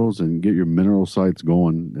minerals and get your mineral sites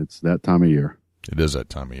going. It's that time of year. It is that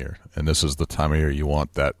time of year, and this is the time of year you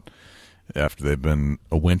want that after they've been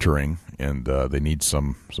wintering and they need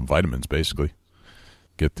some vitamins, basically,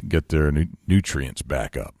 get their nutrients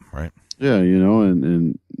back up, right? Yeah,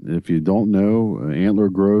 and if you don't know, antler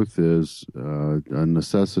growth is a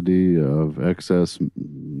necessity of excess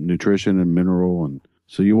nutrition and mineral, and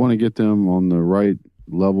so you want to get them on the right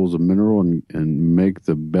levels of mineral and make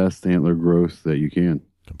the best antler growth that you can.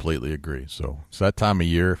 Completely agree. So it's that time of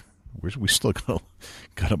year. We still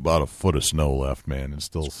got about a foot of snow left, man. It's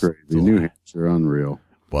still crazy. New Hampshire, unreal.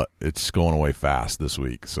 But it's going away fast this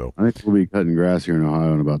week. So I think we'll be cutting grass here in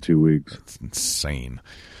Ohio in about 2 weeks. It's insane.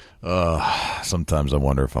 Sometimes I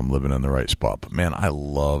wonder if I'm living in the right spot. But man, I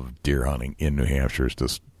love deer hunting in New Hampshire.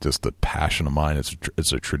 It's just a passion of mine.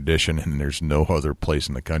 It's a tradition, and there's no other place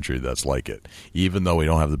in the country that's like it. Even though we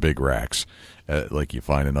don't have the big racks like you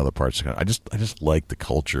find in other parts of the country, I just like the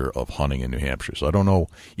culture of hunting in New Hampshire. So I don't know.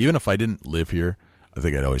 Even if I didn't live here, I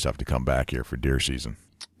think I'd always have to come back here for deer season.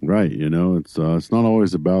 Right. It's not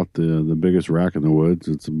always about the biggest rack in the woods.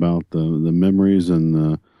 It's about the memories and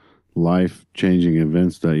the life-changing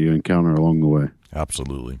events that you encounter along the way.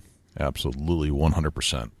 Absolutely.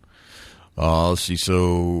 100%. Let's see.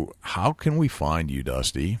 So how can we find you,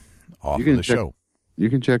 Dusty, off of the show? You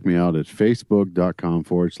can check me out at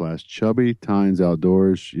facebook.com/Chubby Tines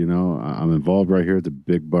Outdoors. I'm involved right here at the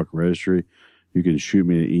Big Buck Registry. You can shoot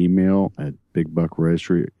me an email at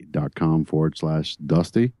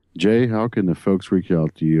bigbuckregistry.com/Dusty. Jay, how can the folks reach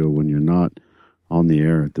out to you when you're not on the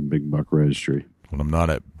air at the Big Buck Registry? When I'm not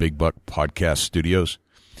at Big Buck Podcast Studios,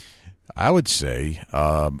 I would say,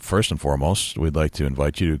 first and foremost, we'd like to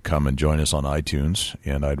invite you to come and join us on iTunes,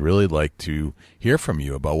 and I'd really like to hear from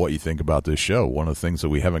you about what you think about this show. One of the things that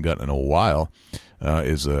we haven't gotten in a while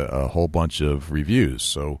is a whole bunch of reviews.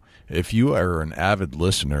 So if you are an avid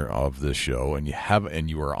listener of this show and you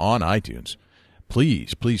are on iTunes,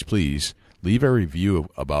 please, please, please leave a review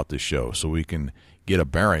about this show so we can get a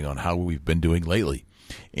bearing on how we've been doing lately.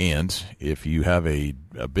 And if you have a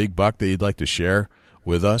big buck that you'd like to share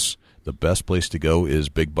with us, the best place to go is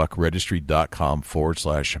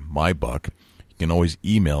bigbuckregistry.com/mybuck. You can always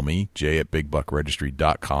email me,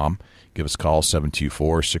 jay@bigbuckregistry.com. Give us a call,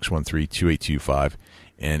 724-613-2825.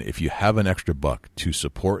 And if you have an extra buck to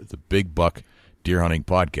support the Big Buck Deer Hunting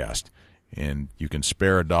Podcast, and you can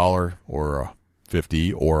spare $1 or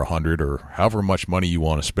 $50 or $100 or however much money you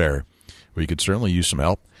want to spare, we could certainly use some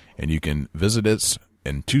help. And you can visit us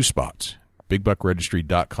in two spots,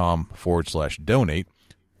 bigbuckregistry.com/donate,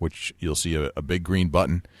 which you'll see a big green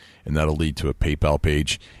button, and that'll lead to a PayPal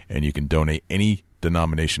page, and you can donate any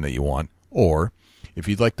denomination that you want. Or if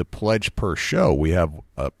you'd like to pledge per show, we have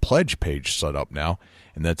a pledge page set up now,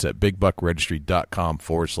 and that's at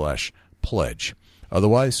bigbuckregistry.com/pledge.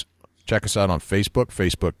 Otherwise, check us out on Facebook,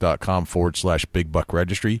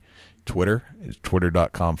 facebook.com/bigbuckregistry. Twitter is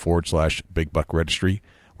twitter.com/bigbuckregistry.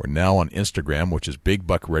 We're now on Instagram, which is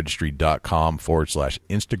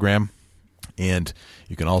bigbuckregistry.com/Instagram. And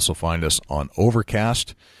you can also find us on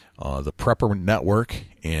Overcast, the Prepper Network,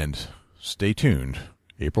 and stay tuned,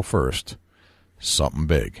 April 1st, something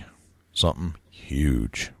big, something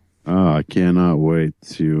huge. I cannot wait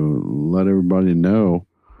to let everybody know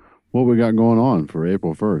what we got going on for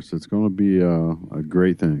April 1st. It's going to be a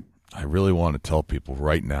great thing. I really want to tell people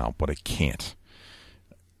right now, but I can't.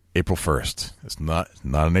 April 1st. It's not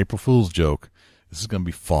an April Fool's joke. This is going to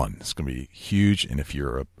be fun. It's going to be huge. And if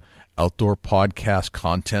you're a outdoor podcast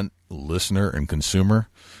content listener and consumer,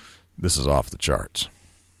 this is off the charts.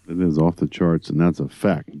 It is off the charts, and that's a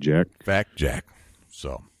fact, Jack. Fact, Jack.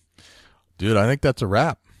 So, dude, I think that's a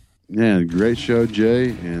wrap. Yeah, great show,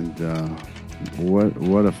 Jay, and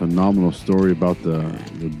what a phenomenal story about the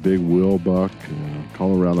big wheel buck,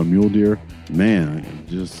 Colorado mule deer. Man, I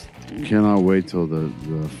just cannot wait till the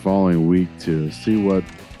following week to see what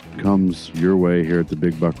comes your way here at the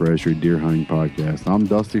Big Buck Registry Deer Hunting Podcast. I'm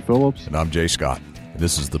Dusty Phillips. And I'm Jay Scott.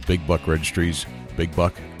 This is the Big Buck Registry's Big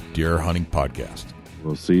Buck Deer Hunting Podcast.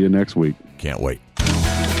 We'll see you next week. Can't wait.